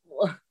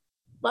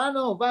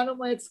 Paano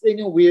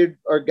ma-explain yung weird,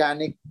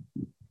 organic,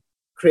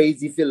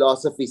 crazy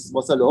philosophies mo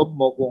sa loob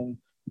mo kung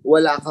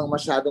wala kang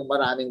masyadong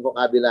maraming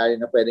vocabulary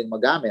na pwedeng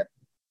magamit?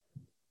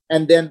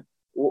 And then,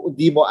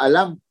 di mo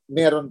alam,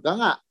 meron ka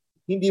nga,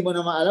 hindi mo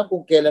naman alam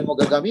kung kailan mo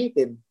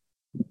gagamitin.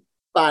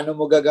 Paano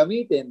mo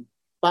gagamitin?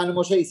 Paano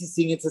mo siya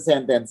isisingit sa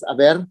sentence?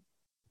 Aber?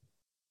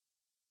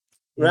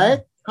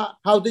 Right?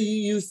 How do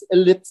you use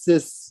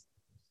ellipses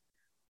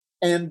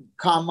and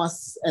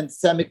commas and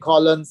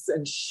semicolons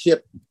and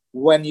shit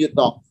when you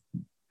talk?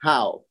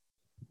 How?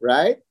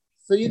 Right?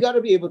 So you got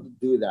to be able to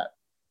do that.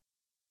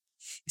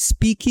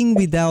 Speaking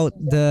without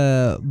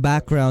the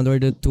background or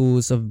the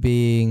tools of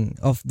the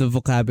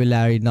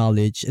vocabulary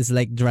knowledge is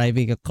like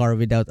driving a car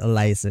without a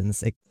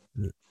license, like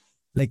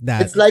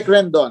that. It's like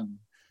Rendon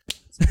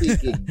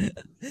speaking.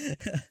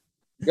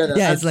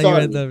 Yeah, it's like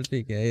Rendon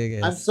speaking, I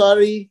guess. I'm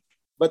sorry,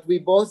 but we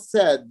both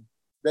said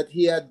that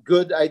he had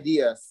good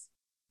ideas.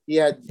 He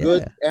had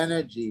good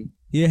energy.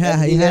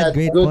 Yeah, he had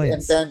great good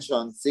points.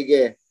 intentions.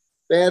 Sige.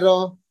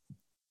 Pero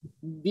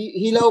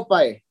Hilaw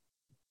pa eh.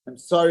 I'm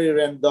sorry,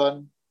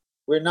 Rendon.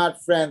 We're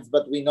not friends,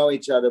 but we know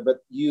each other. But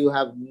you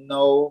have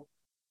no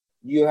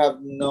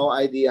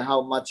idea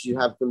how much you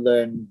have to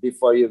learn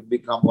before you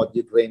become what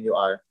you claim you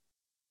are.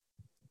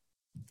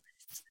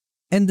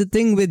 And the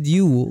thing with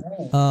you,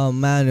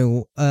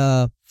 Manu,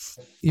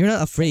 you're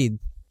not afraid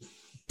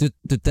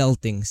to tell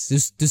things,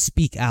 to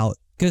speak out.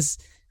 Because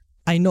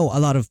I know a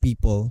lot of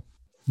people,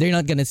 they're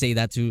not gonna say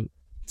that to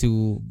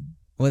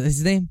what is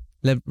his name?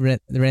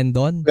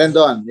 Rendon?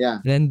 Rendon, yeah.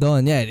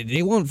 Rendon, yeah.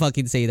 They won't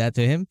fucking say that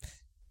to him.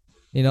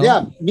 You know?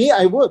 Yeah, me,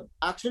 I would.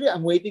 Actually,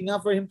 I'm waiting now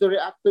for him to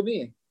react to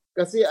me.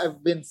 Kasi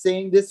I've been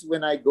saying this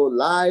when I go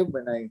live,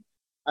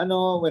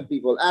 when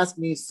people ask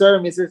me, Sir,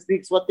 Mr.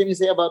 Speaks, what can you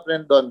say about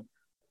Rendon?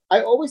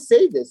 I always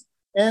say this.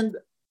 And,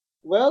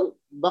 well,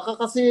 baka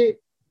kasi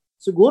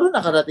siguro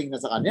nakarating na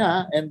sa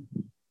kanya and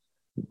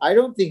I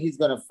don't think he's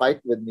gonna fight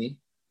with me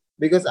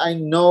because I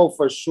know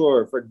for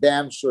sure, for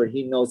damn sure,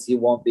 he knows he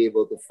won't be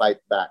able to fight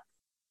back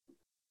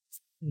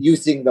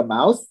using the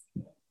mouth.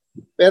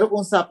 Pero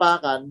kung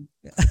sapakan,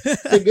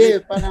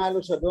 sige,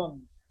 panalo siya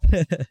doon.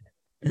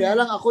 Kaya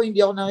lang ako,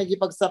 hindi ako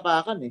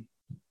nakikipagsapakan eh.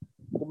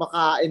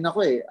 Kumakain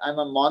ako eh.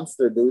 I'm a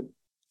monster, dude.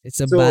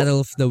 It's a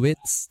battle of the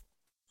wits.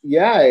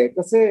 Yeah eh.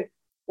 Kasi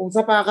kung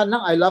sapakan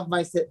lang, I love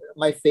my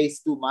face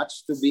too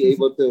much to be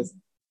able to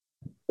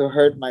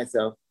hurt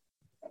myself.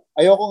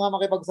 Ayoko nga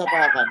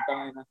makipagsapakan.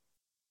 Tangina.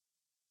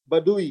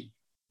 Baduy.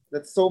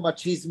 That's so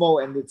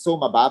machismo and it's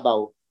so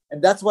mababaw. And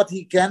that's what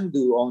he can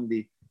do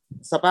only.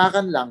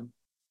 Sapakan lang.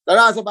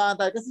 Tara, sapakan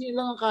tayo. Kasi yun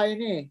lang ang kaya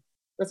niya eh.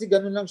 Kasi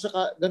ganun lang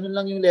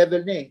yung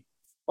level niya eh.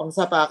 Pang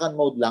sapakan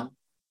mode lang.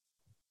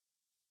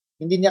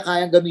 Hindi niya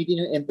kayang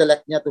gamitin yung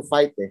intellect niya to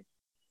fight eh.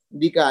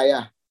 Hindi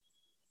kaya.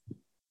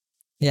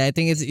 Yeah, I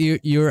think it's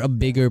you're a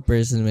bigger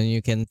person when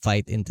you can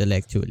fight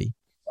intellectually.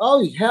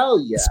 Oh,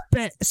 hell yeah.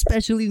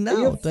 Especially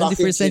now,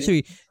 21st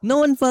century. No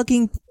one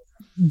fucking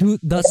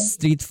does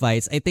street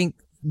fights. I think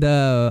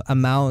the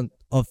amount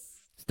of,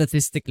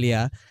 statistically,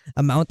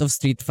 amount of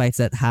street fights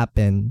that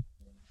happen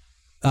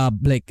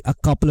like a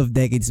couple of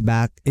decades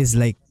back is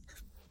like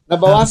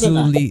nabawasan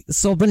absolutely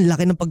sobrang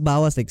laki ng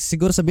pagbawas. Like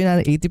siguro sabihin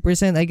na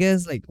 80%, I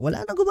guess. Like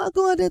wala nang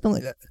gumagawa dito.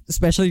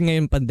 Especially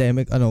ngayon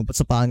pandemic,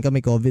 sapahan kami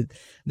COVID.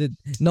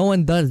 No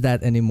one does that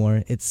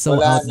anymore. It's so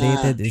wala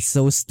outdated. Na. It's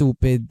so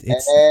stupid.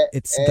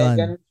 It's gone.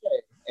 Ganun siya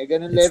eh.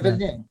 Ganun level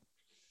niya.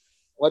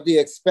 What do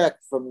you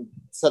expect from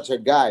such a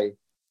guy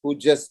who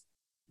just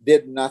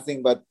did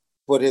nothing but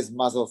put his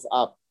muscles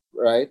up,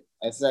 right?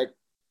 It's like,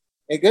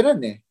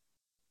 ganun eh.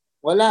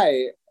 Wala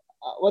eh.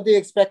 What do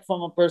you expect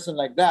from a person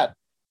like that?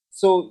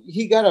 So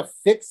he gotta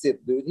fix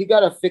it, dude. He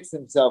gotta fix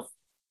himself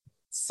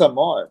some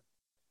more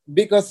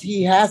because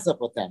he has the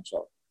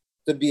potential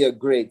to be a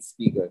great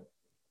speaker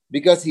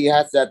because he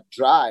has that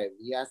drive,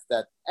 he has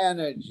that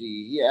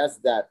energy, he has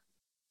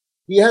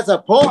a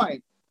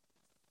point,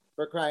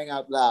 for crying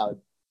out loud.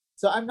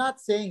 So I'm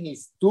not saying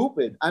he's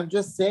stupid. I'm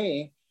just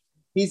saying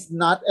he's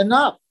not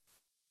enough.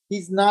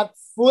 He's not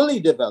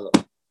fully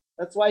developed.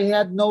 That's why he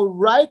had no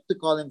right to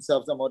call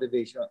himself a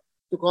motivational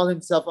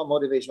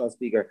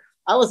speaker.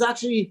 I was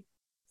actually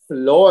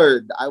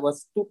floored. I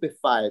was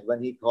stupefied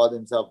when he called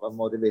himself a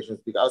motivational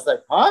speaker. I was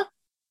like, huh?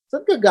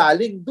 Saan ka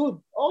galing?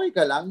 Dude, okay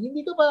ka lang?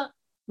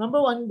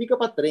 Number one, hindi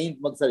ka pa trained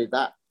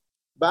magsalita.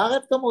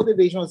 Bakit ka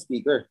motivational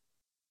speaker?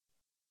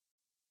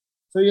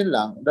 So yun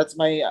lang. That's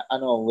my,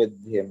 with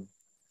him.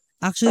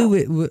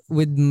 Actually,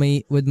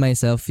 with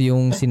myself,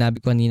 yung sinabi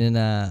ko kanina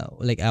na,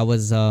 like, I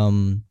was,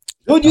 dude,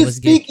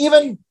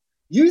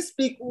 you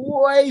speak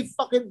way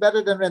fucking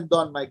better than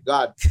Rendon, my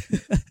God.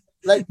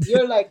 Like,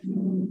 you're like,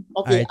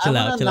 okay, right, I'm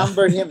going to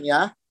number him,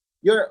 yeah?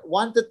 You're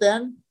 1 to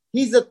 10,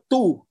 he's a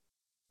 2.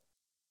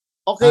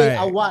 Okay,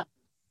 right. A 1.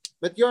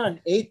 But you're an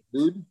 8,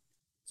 dude.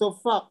 So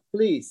fuck,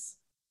 please.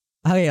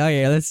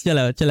 Okay, let's chill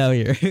out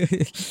here.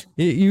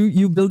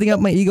 you building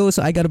up my ego,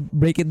 so I gotta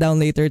break it down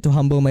later to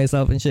humble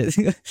myself and shit.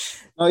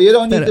 No, you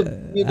don't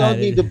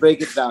need to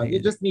break it down.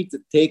 You just need to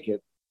take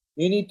it.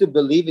 You need to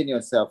believe in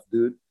yourself,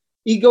 dude.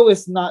 Ego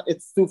is not,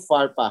 it's too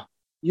far pa.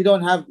 You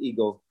don't have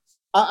ego.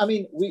 I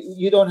mean,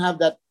 you don't have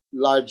that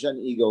large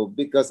an ego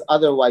because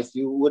otherwise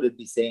you wouldn't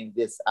be saying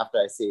this after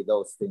I say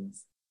those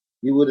things.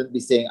 You wouldn't be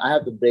saying, I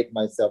have to break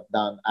myself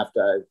down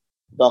after I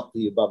talk to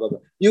you, blah, blah, blah.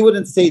 You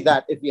wouldn't say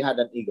that if you had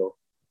an ego.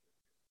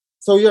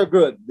 So you're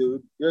good,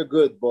 dude. You're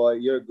good, boy.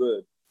 You're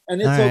good. And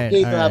it's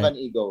okay to have an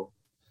ego.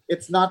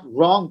 It's not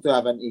wrong to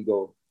have an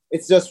ego.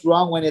 It's just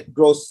wrong when it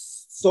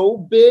grows so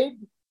big,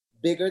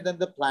 bigger than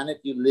the planet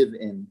you live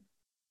in.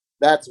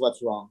 That's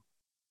what's wrong.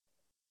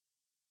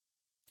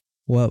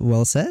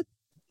 Well said.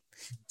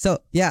 So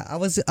yeah, I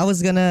was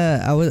gonna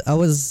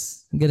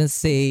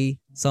say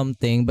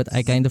something, but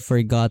I kind of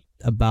forgot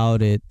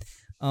about it.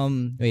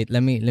 Wait,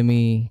 let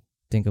me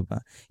think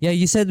about. Yeah,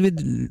 you said with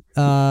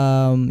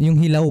yung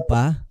hilaw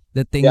pa,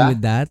 the thing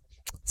with that.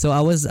 So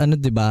I was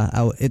diba?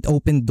 It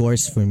opened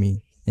doors for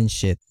me and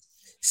shit.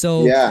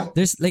 So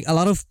there's like a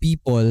lot of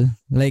people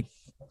like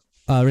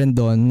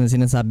Rendon na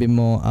sinasabi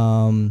mo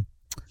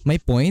my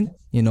point,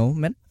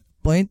 may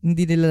point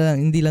hindi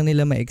lang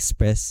nila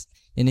ma-express.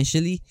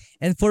 initially.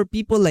 And for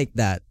people like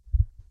that,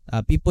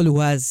 people who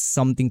has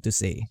something to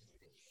say,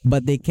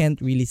 but they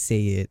can't really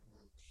say it.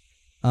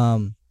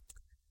 Um,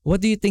 what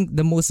do you think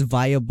the most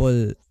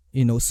viable,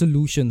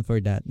 solution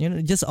for that?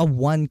 Just a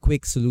one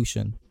quick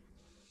solution.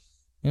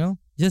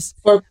 Just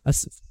For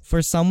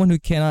for someone who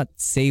cannot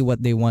say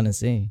what they want to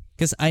say.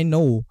 Because I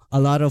know a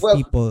lot of well,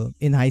 people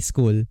in high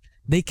school,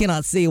 they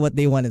cannot say what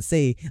they want to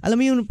say. Alam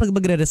mo yung pag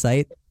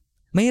magre-recite,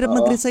 mahirap oo.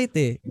 mag-recite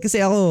eh.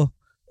 Kasi ako,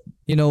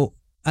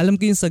 alam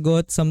ko yung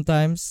sagot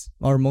sometimes,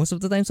 or most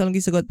of the times alam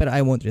ko yung sagot, pero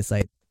I won't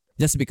recite.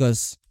 Just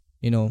because,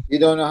 You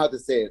don't know how to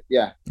say it.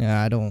 Yeah.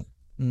 I don't,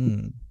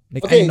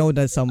 like I Okay. know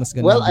that someone's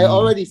gonna Well, be... I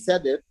already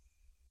said it.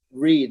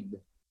 Read.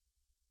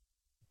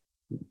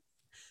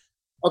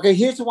 Okay,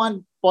 here's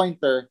one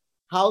pointer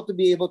how to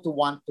be able to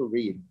want to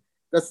read.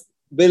 Because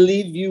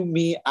believe you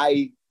me,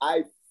 I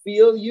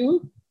feel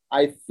you.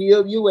 I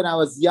feel you. When I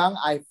was young,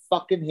 I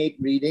fucking hate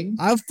reading.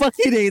 I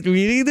fucking hate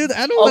reading, dude.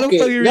 I don't want to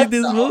fucking read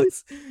this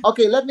books.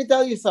 Okay, let me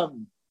tell you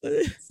something.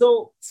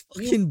 So It's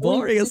fucking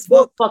boring we as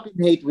fuck. both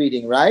fucking hate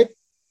reading, right?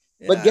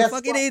 But Yeah, guess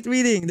I fucking what? hate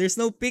reading. There's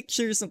no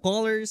pictures, no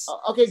colors.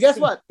 Okay, guess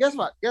what? Guess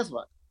what? Guess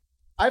what?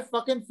 I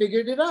fucking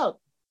figured it out.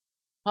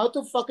 How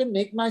to fucking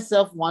make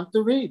myself want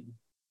to read.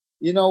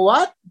 You know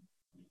what?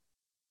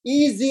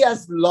 Easy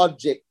as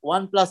logic.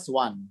 1 +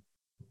 1.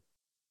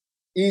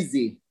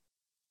 Easy.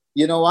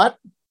 You know what?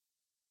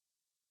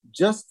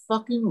 Just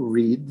fucking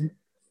read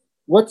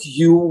what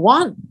you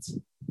want.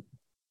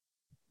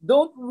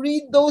 Don't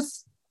read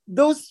those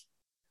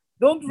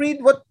don't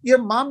read what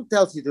your mom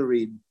tells you to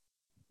read.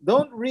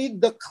 Don't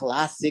read the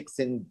classics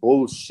and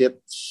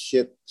bullshit,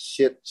 shit.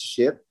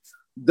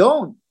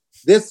 Don't.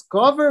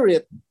 Discover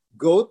it.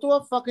 Go to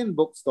a fucking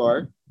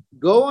bookstore.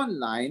 Go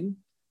online.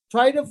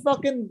 Try to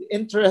fucking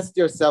interest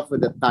yourself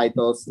with the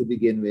titles to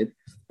begin with.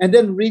 And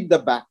then read the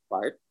back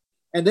part.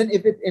 And then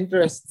if it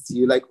interests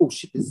you, like, oh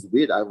shit, this is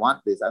weird. I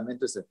want this. I'm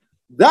interested.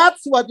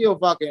 That's what you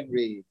fucking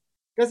read.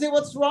 Because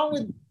what's wrong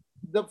with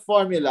the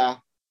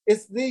formula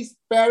is these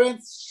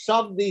parents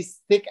shove these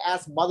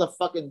thick-ass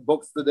motherfucking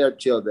books to their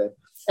children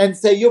and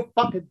say, you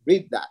fucking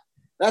read that.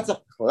 That's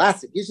a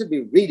classic. You should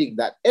be reading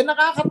that. Eh,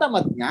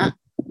 nakakatamad nga.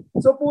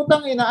 So,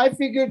 putang ina, I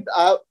figured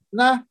out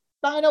na,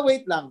 tangina,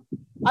 wait lang.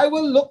 I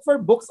will look for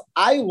books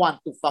I want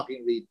to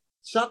fucking read.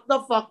 Shut the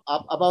fuck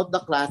up about the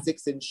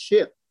classics and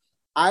shit.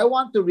 I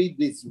want to read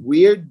these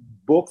weird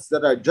books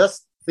that are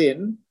just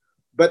thin,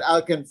 but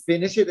I can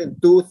finish it in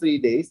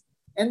 2-3 days,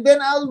 and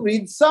then I'll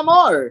read some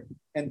more.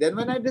 And then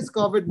when I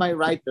discovered my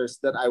writers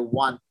that I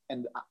want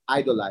and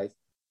idolize,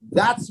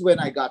 that's when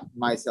I got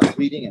myself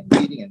reading and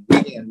reading and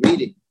reading and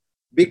reading,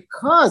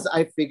 because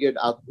I figured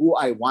out who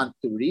I want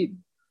to read.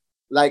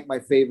 Like my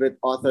favorite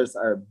authors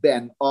are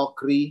Ben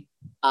Okri,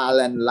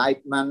 Alan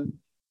Lightman,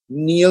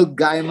 Neil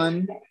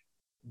Gaiman,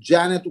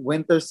 Janet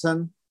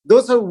Winterson.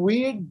 Those are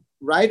weird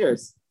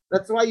writers.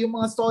 That's why yung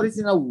mga stories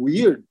nila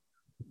weird.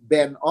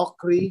 Ben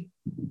Okri,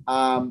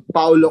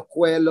 Paulo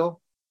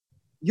Coelho.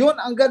 Yun,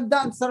 ang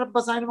ganda. Ang sarap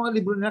basahin ng mga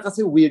libro nila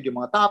kasi weird yung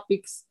mga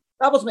topics.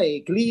 Tapos may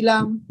ikli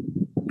lang.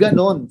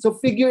 Ganon. So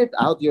figure it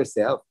out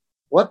yourself.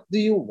 What do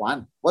you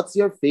want? What's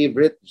your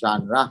favorite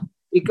genre?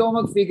 Ikaw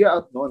mag-figure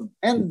out nun.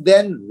 And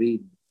then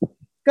read.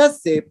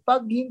 Kasi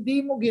pag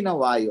hindi mo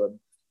ginawa yun,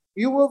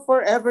 you will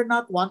forever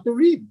not want to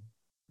read.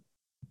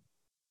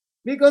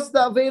 Because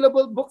the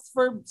available books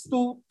for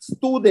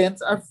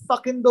students are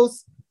fucking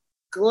those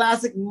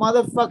classic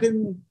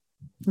motherfucking,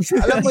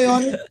 alam mo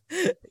yun?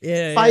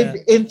 Yeah,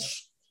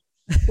 5-inch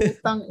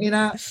putang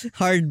ina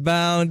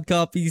hardbound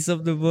copies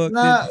of the book.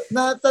 na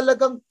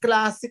talagang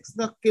classics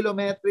na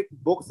kilometric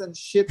books and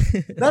shit.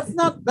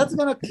 That's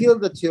gonna kill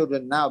the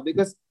children now,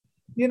 because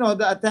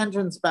the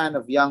attention span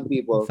of young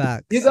people.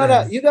 Facts, You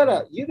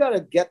gotta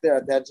get their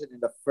attention in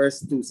the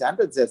first 2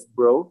 sentences,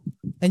 bro.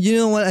 And you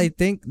know what I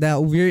think? That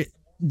we're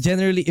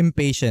generally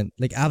impatient,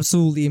 like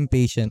absolutely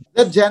impatient.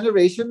 The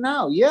generation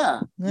now,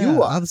 yeah,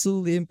 you are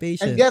absolutely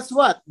impatient. And guess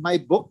what?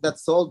 My book that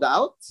sold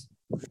out,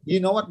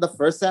 you know what the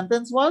first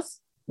sentence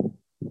was?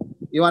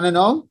 You want to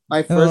know?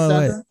 My first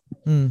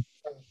sentence?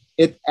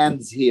 It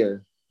ends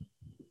here.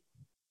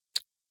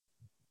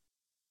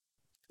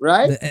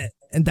 Right?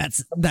 And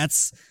that's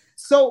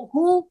so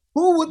who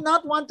would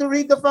not want to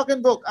read the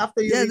fucking book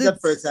after you read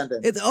that first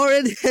sentence?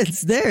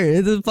 It's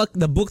there.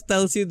 The book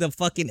tells you the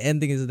fucking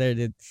ending is there,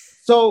 dude.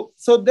 So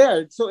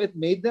it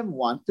made them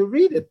want to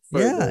read it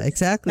further. Yeah,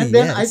 exactly. And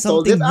then I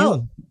sold it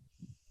out.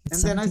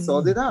 And then I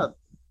sold it out.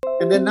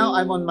 And then now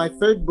I'm on my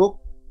third book.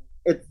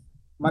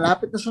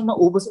 Malapit na siyang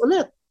maubos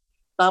ulit.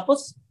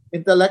 Tapos,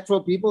 intellectual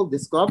people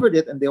discovered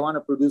it and they want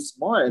to produce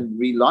more and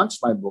relaunch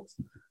my books.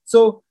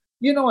 So,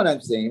 you know what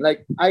I'm saying?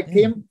 Like, I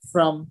came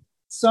from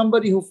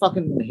somebody who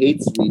fucking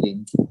hates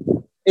reading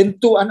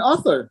into an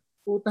author.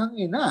 Putang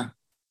ina.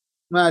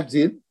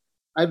 Imagine,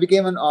 I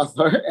became an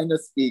author and a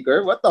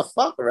speaker. What the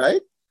fuck,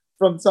 right?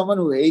 From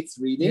someone who hates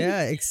reading.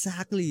 Yeah,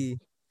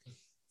 exactly.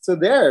 So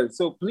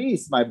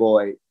please, my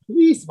boy,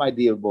 please, my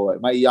dear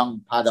boy, my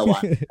young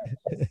Padawan,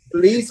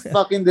 please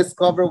fucking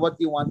discover what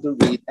you want to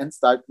read and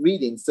start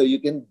reading so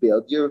you can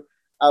build your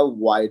a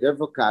wider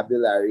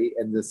vocabulary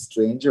and a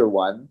stranger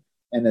one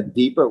and a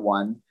deeper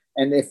one.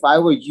 And if I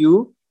were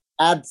you,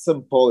 add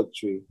some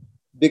poetry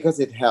because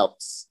it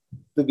helps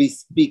to be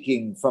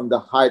speaking from the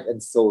heart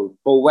and soul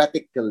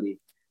poetically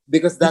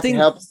because The that thing,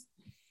 helps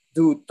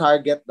to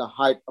target the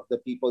heart of the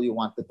people you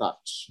want to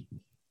touch.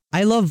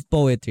 I love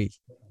poetry.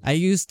 I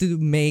used to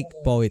make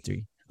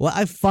poetry. What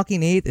I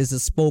fucking hate is the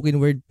spoken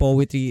word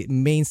poetry,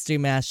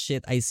 mainstream ass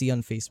shit I see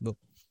on Facebook.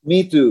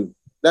 Me too.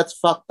 That's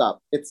fucked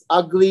up. It's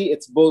ugly,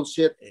 it's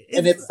bullshit,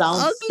 and It's it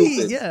sounds ugly.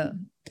 stupid. Yeah.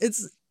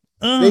 It's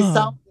They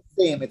sound the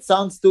same. It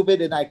sounds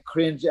stupid and I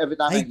cringe every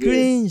time I I hear it.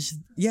 cringe.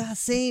 Yeah,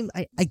 same.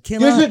 I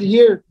cannot.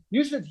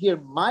 You should hear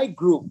my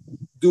group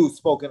do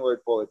spoken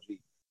word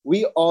poetry.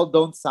 We all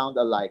don't sound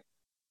alike.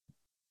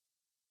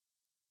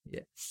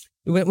 Yeah.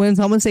 When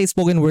someone says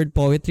spoken word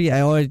poetry,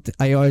 I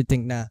already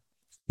think na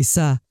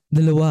isa,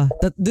 dalawa.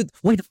 Dude,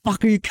 why the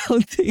fuck are you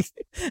counting?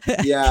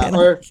 I Yeah,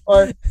 cannot.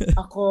 or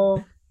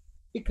ako,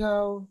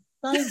 ikaw,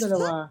 tayong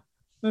dalawa.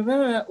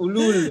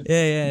 Ulul.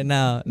 Yeah,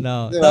 no.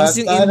 Diba? Tapos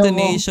yung Ano mo?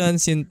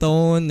 intonations, yung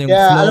tone, yung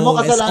Yeah, alam mo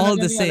flow, it's kasalanan all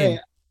niya the ni ano eh. same.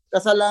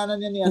 Kasalanan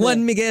niya ni ano Juan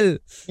eh. Miguel,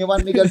 Ni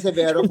Juan Miguel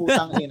Severo,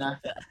 putang ina.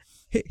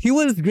 he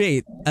was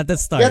great at the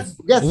start.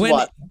 Guess When,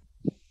 what?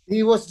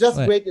 He was just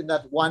what? great in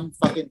that one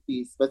fucking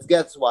piece. But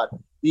guess what?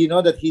 Do you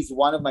know that he's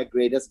one of my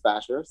greatest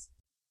bashers?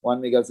 Juan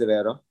Miguel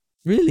Severo.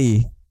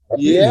 Really?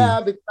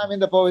 Yeah, because I'm in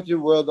the poetry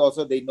world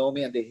also. They know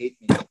me and they hate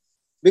me.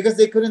 Because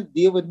they couldn't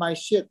deal with my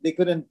shit. They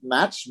couldn't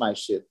match my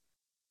shit.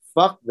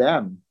 Fuck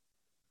them.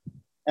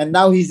 And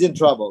now he's in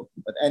trouble.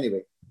 But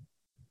anyway.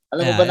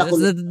 Alam mo ba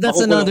Yeah,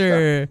 that's makukulong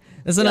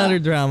siya? another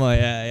drama.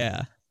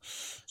 Yeah.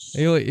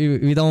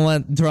 We don't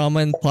want drama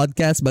in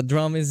podcast, but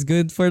drama is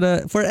good for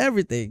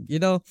everything. You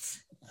know.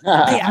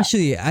 Hey,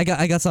 actually, I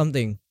got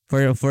something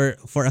for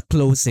a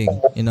closing.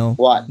 You know,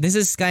 What? this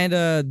is kind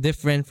of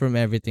different from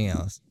everything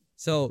else.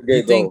 So Okay,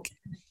 go.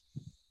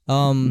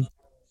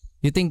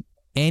 you think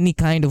any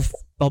kind of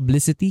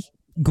publicity,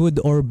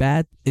 good or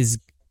bad, is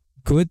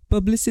good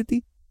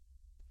publicity?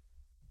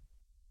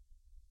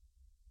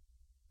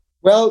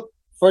 Well,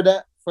 for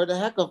the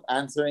heck of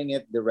answering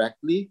it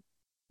directly,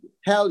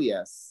 hell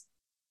yes.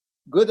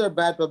 Good or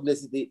bad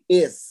publicity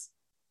is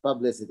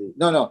publicity.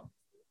 No.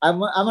 I'm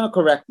gonna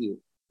correct you.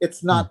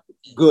 It's not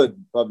good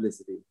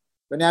publicity.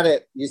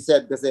 Kunyari, you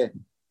said kasi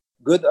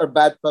good or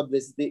bad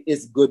publicity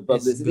is good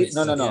publicity. It's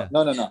No, good, no, no, yeah.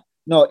 no, no, no.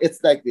 No, it's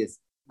like this.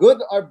 Good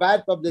or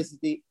bad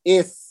publicity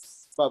is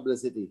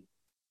publicity.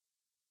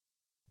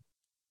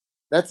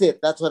 That's it.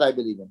 That's what I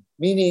believe in.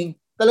 Meaning,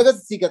 talaga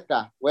sikat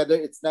ka, whether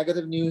it's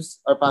negative news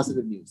or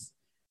positive news.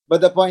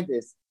 But the point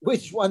is,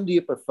 which one do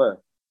you prefer?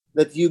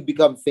 That you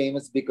become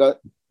famous because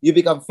you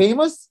become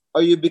famous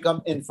or you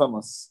become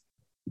infamous?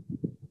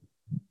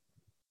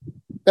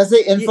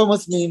 Kasi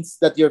infamous means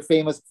that you're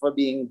famous for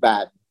being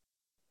bad.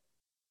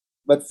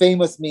 But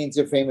famous means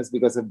you're famous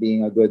because of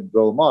being a good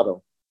role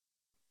model.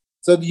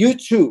 So you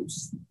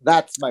choose.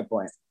 That's my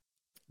point.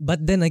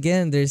 But then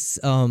again, there's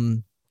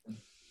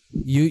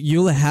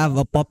you'll have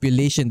a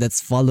population that's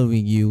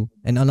following you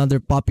and another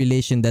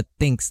population that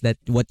thinks that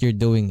what you're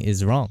doing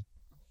is wrong.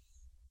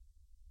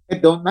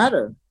 It don't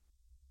matter.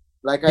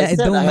 Like I Yeah, it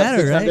said, don't I have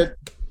matter, 600. right?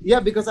 Yeah,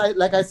 because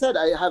I said,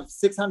 I have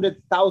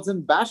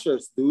 600,000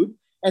 bashers, dude,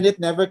 and it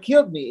never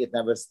killed me. It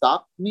never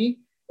stopped me.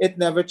 It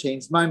never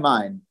changed my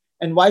mind.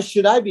 And why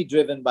should I be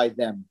driven by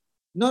them?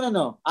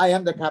 No. I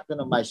am the captain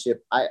of my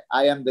ship. I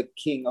am the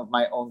king of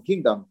my own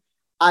kingdom.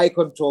 I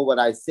control what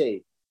I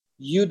say.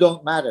 You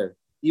don't matter.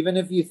 Even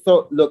if you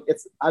look,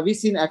 it's have you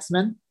seen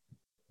X-Men?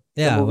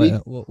 Yeah, movie?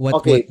 what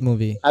Okay.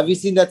 movie? Have you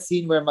seen that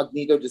scene where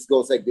Magneto just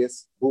goes like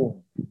this?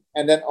 Boom.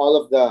 And then all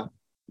of the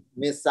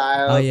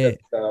missiles, Oh yeah.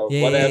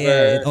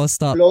 whatever, It all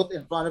stopped. float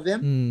in front of him.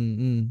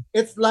 Mm.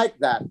 It's like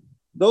that.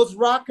 Those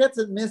rockets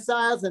and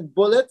missiles and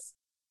bullets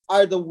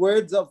are the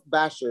words of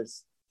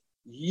bashers.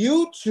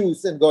 You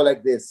choose and go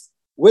like this.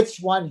 Which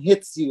one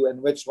hits you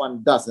and which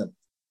one doesn't?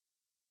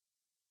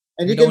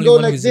 And You're you the can only go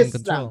one like who's in this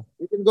control. lang.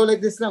 You can go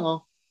like this lang,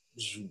 oh.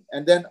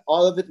 And then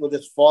all of it will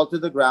just fall to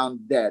the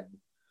ground dead.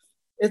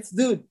 It's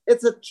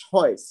a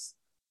choice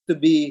to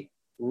be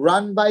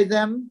run by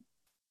them,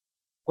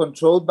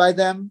 controlled by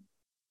them,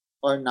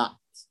 or not.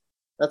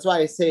 That's why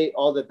I say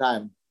all the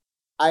time,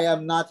 I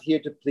am not here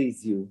to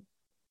please you.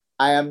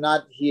 I am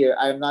not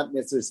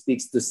Mr.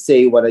 Speaks to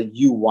say what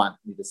you want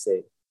me to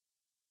say.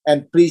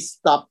 And please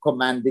stop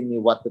commanding me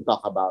what to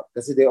talk about.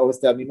 Kasi they always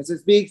tell me, Mr.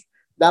 Speaks,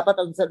 dapat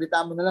ang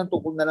salita mo na lang,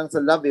 tungkol na lang sa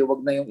love eh,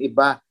 wag na yung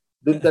iba.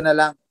 Doon ka na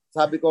lang.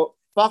 Sabi ko,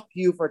 fuck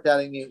you for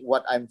telling me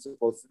what I'm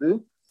supposed to do.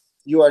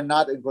 You are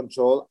not in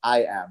control.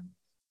 I am.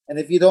 And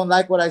if you don't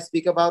like what I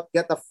speak about,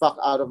 get the fuck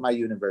out of my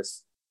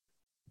universe.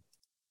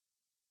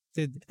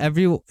 Dude,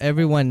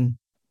 everyone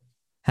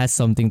has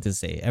something to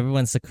say.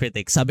 Everyone's a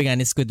critic. Sabi nga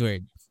ni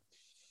Squidward.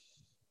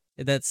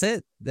 That's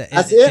it.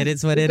 It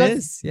is what it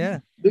is. Yeah.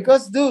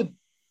 Because, dude,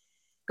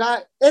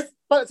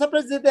 sa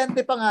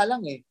presidente pa nga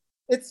lang eh.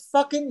 It's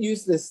fucking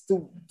useless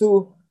to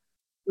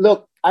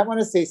look. I want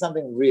to say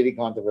something really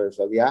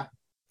controversial. Yeah.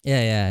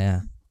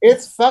 Yeah.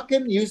 It's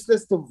fucking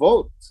useless to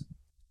vote.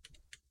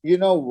 You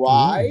know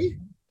why? Ooh.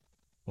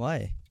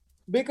 Why?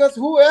 Because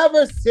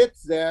whoever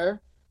sits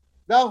there,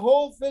 the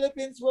whole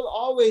Philippines will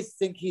always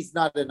think he's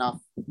not enough.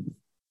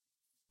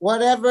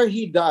 Whatever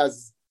he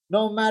does,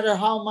 no matter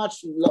how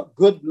much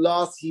good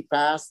laws he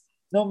passed,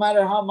 no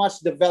matter how much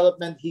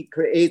development he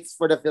creates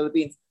for the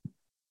Philippines,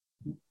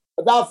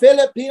 the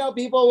Filipino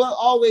people will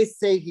always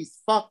say he's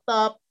fucked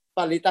up,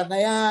 palitan na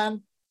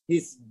yan,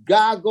 he's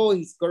gago,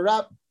 he's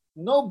corrupt.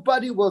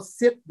 Nobody will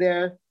sit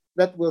there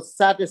that will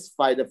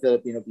satisfy the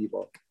Filipino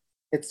people.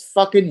 It's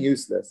fucking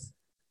useless.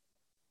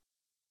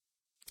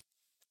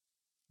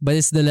 But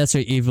it's the lesser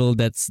evil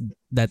that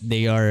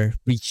they are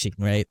preaching,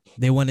 right?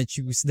 They want to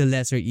choose the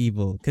lesser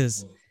evil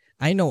because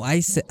I know I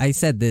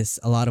said this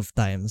a lot of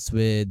times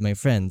with my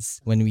friends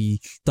when we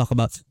talk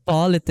about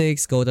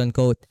politics, quote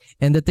unquote.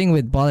 And the thing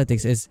with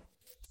politics is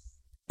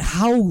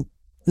how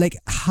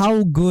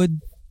how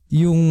good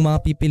yung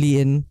mga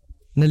pipiliin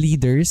na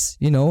leaders,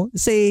 you know?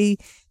 Say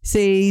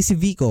si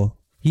Vico,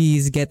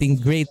 he's getting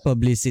great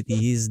publicity.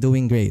 He's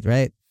doing great,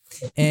 right?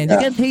 And you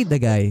Yeah. can't hate the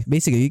guy.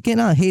 Basically, you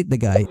cannot hate the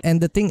guy.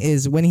 And the thing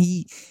is, when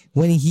he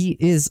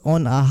is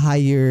on a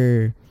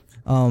higher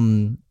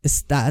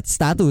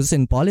status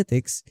in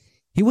politics,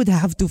 he would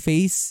have to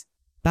face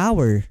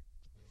power,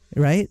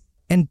 right?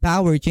 And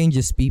power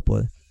changes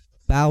people.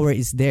 Power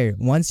is there.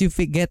 Once you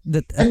get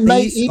a And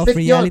may taste of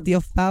ipit yun. reality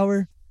of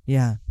power,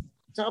 yeah,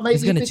 Tsaka may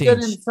it's gonna ipit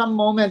yun in change. some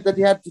moment that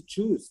he had to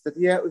choose, that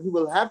he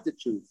will have to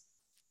choose.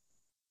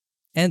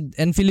 And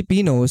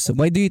Filipinos,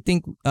 why do you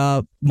think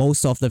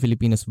most of the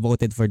Filipinos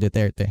voted for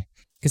Duterte?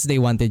 Because they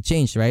wanted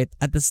change, right?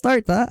 At the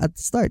start, at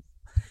the start,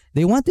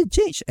 they wanted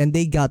change and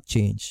they got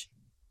change.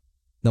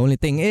 The only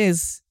thing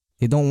is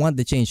they don't want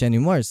the change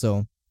anymore,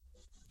 so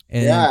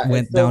it Yeah, it's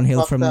went so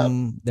downhill fucked up.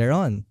 from there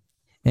on.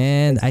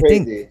 And It's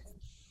crazy.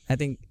 I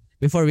think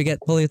before we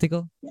get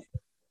political,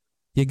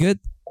 you good,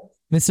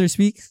 Mr.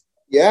 Speaks?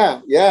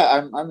 Yeah, yeah,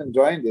 I'm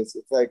enjoying this.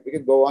 It's like we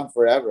can go on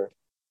forever.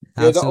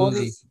 You're the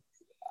only. Absolutely.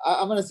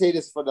 I'm gonna say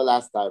this for the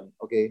last time,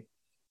 okay?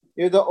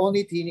 You're the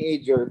only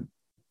teenager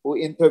who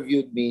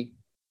interviewed me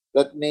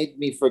that made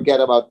me forget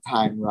about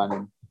time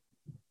running.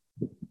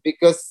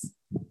 Because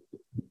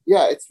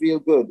yeah, it's real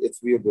good. It's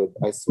real good.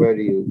 I swear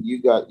to you,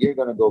 you're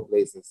gonna go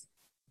places.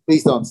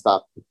 Please don't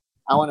stop.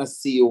 I want to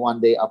see you one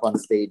day up on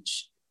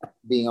stage,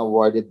 being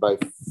awarded by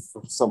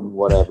some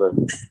whatever.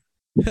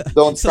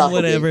 Don't Some stop,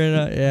 okay? whatever,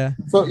 yeah.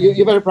 So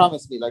you better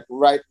promise me, like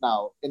right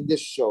now in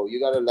this show, you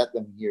gotta let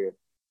them hear it.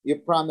 You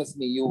promise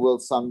me you will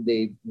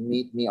someday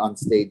meet me on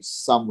stage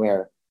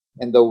somewhere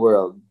in the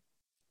world.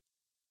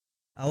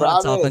 I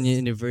want to talk on Promise.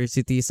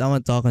 universities. I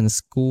want to talk on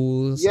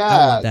schools. I want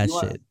Yeah, that you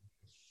want. shit.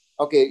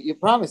 Okay, you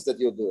promise that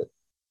you'll do it.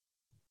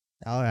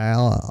 All right,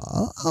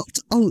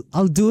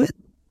 I'll do it.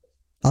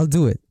 I'll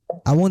do it.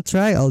 I won't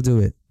try. I'll do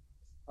it.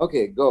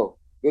 Okay, go.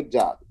 Good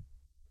job.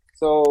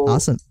 So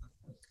Awesome.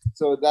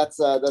 so that's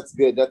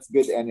good. That's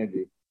good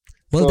energy.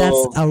 Well, that's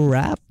So a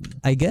wrap,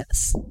 I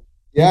guess. You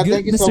yeah, good,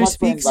 thank you so Mr. much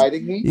for Speaks?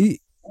 inviting me. You,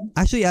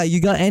 actually, you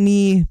got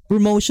any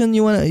promotion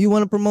you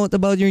wanna promote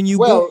about your new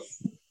book Well,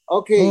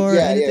 okay, or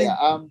yeah. anything?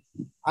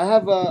 I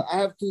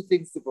have two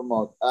things to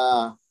promote.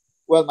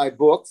 Well, my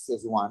books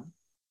is one.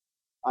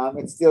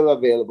 It's still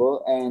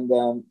available, and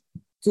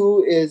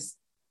two is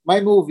my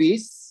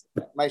movies,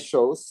 my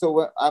shows.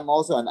 So I'm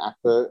also an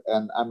actor,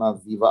 and I'm a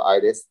Viva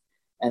artist,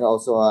 and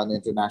also an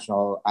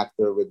international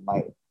actor with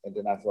my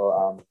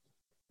international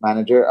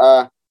manager.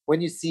 When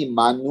you see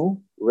Manu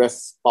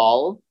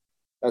Respal,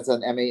 that's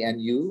an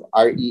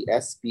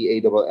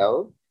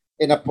MANURESPALL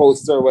in a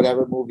poster,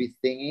 whatever movie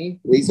thingy.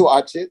 Please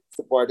watch it,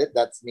 support it.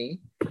 That's me.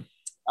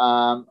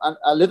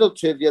 A little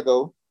trivia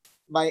though.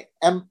 My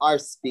MR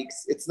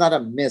Speaks. It's not a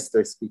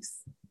Mr.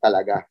 Speaks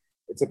talaga.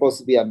 It's supposed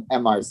to be a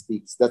MR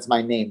Speaks. That's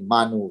my name,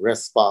 Manu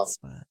Respal.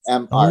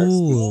 MR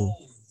Speaks. Oh,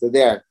 So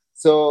there.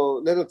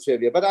 So little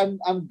trivia, but I'm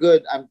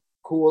good. I'm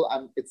cool.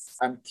 I'm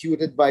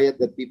cuted by it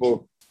that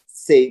people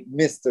say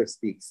Mr.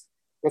 Speaks.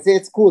 Kasi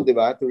it's cool,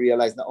 diba? To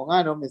realize na, oh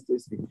nga, no, Mr.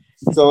 Speaks.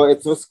 So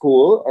it was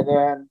cool.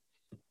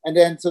 And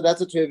then so that's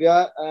a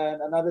trivia.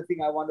 And another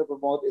thing I want to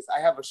promote is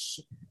I have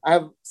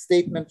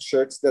statement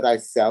shirts that I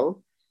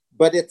sell,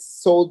 but it's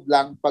sold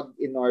lang pag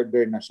in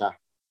order na siya.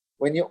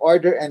 When you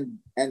order and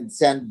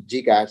send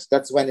GCash,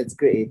 that's when it's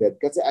created.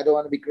 Kasi I don't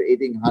want to be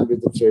creating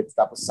hundreds of shirts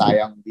tapos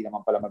sayang hindi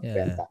naman pala yeah.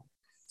 magbenta.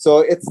 So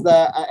it's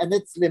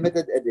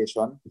limited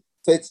edition.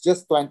 So it's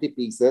just 20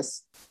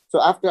 pieces.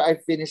 So after I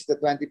finish the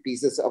 20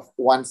 pieces of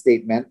one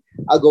statement,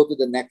 I'll go to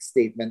the next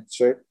statement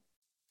shirt.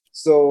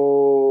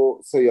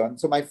 So yon.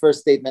 So my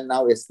first statement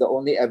now is the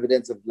only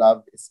evidence of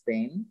love is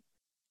pain.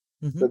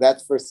 Mm-hmm. So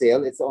that's for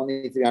sale. It's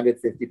only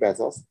 350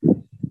 pesos.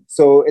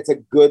 So it's a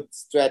good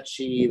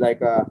stretchy,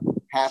 like a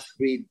half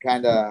breed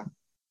kind of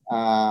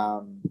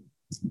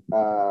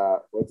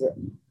what's it?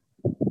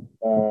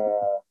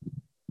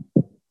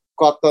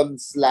 Cotton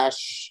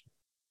slash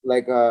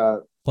like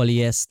a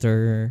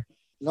Polyester.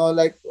 no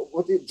like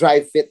what is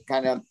dry fit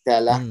kind of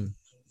tela. Mm,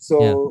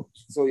 yeah.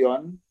 So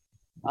yon.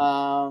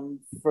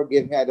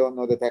 Forgive me, I don't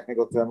know the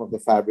technical term of the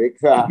fabric.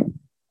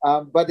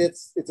 But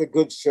it's a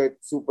good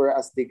shirt, super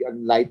astig,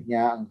 ang light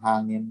niya, ang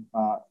hangin.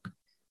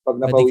 Pag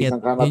Madikit. napawisan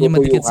ka, Yun yung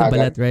matutuyo madikit sa ka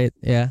agad. balat, right?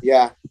 Yeah.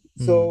 Yeah.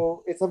 Mm. So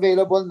it's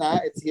available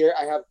na. It's here.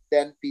 I have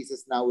 10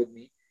 pieces now with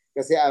me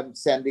kasi I'm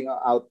sending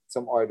out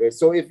some orders.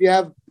 So if you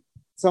have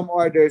some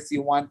orders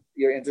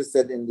you're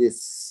interested in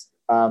this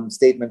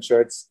statement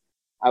shirts,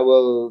 I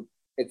will.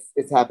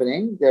 It's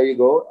happening. There you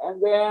go. And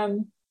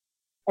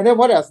then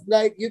what else?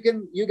 Like you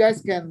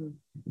guys can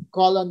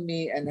call on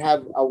me and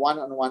have a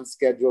one-on-one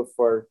schedule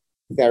for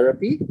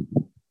therapy.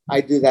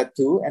 I do that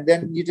too. And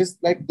then you just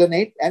like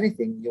donate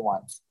anything you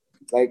want.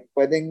 Like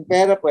pwedeng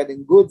pera,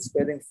 pwedeng goods,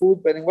 pwedeng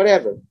food, pwedeng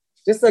whatever.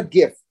 Just a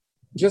gift.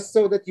 Just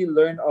so that you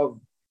learn of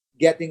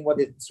getting what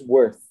it's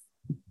worth,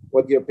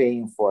 what you're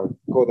paying for,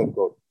 quote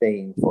unquote,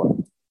 paying for.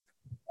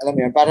 Alam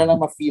mo yun, para lang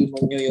ma-feel mo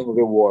nyo yung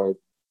reward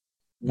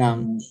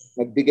ng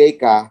nagbigay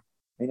ka,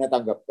 may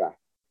natanggap ka.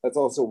 That's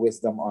also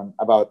wisdom on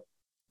about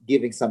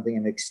giving something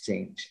in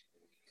exchange.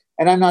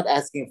 And I'm not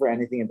asking for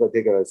anything in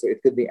particular, so it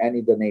could be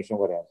any donation,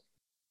 whatever.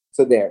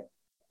 So there,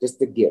 just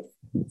the gift.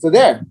 So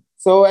there.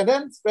 So, and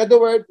then spread the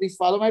word. Please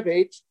follow my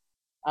page.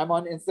 I'm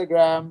on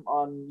Instagram,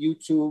 on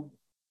YouTube.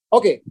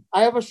 Okay,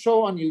 I have a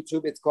show on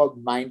YouTube. It's called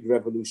Mind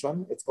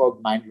Revolution. It's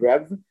called Mind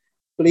Rev.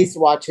 Please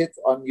watch it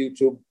on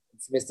YouTube.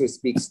 It's Mr.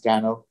 Speaks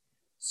channel.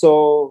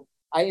 So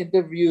I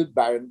interviewed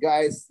Baron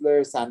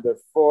Geisler, Sander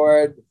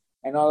Ford,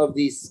 and all of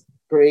these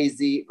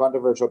crazy,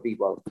 controversial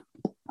people.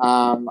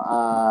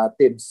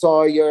 Tim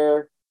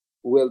Sawyer,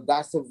 Will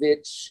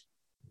Dasovich,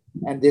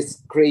 and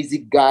this crazy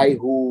guy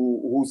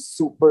who's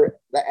super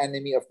the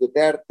enemy of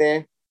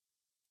Duterte.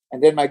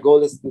 And then my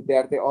goal is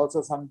Duterte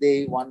also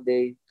someday, one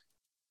day.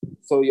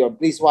 So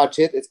please watch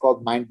it. It's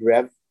called Mind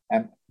Rev,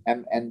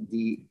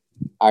 MNDREV.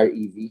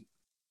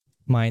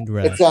 Mind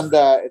rest. It's on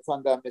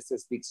the Mr.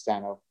 Speaks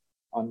channel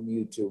on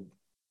YouTube.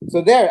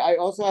 So there, I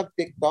also have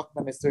TikTok,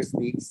 the Mr.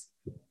 Speaks.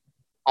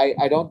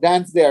 I don't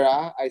dance there,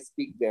 I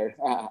speak there.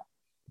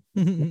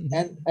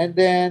 and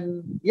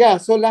then yeah,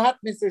 so lahat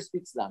Mr.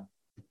 Speaks lang.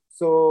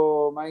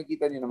 So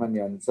makikita niyo naman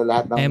 'yon sa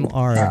lahat ng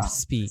MR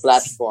Speaks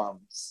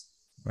platforms.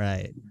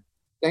 Right.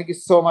 Thank you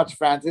so much,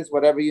 Francis.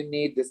 Whatever you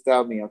need, just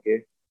tell me,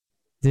 okay?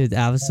 Dude,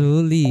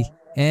 absolutely.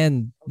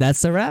 And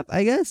that's a wrap,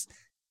 I guess.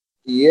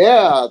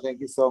 Yeah, thank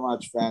you so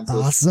much, Francis.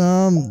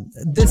 Awesome.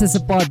 This is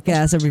a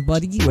podcast,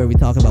 everybody, where we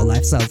talk about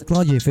lifestyle,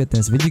 technology,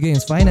 fitness, video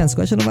games, finance,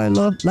 question of our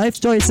life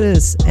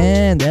choices,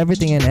 and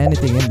everything and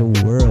anything in the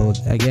world.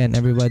 Again,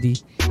 everybody,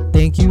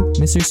 thank you,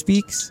 Mr.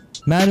 Speaks.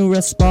 Manu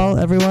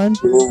Respal, everyone.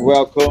 You're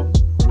welcome.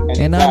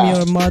 And I'm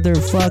your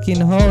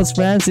motherfucking host,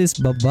 Francis.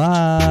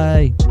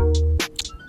 Bye-bye.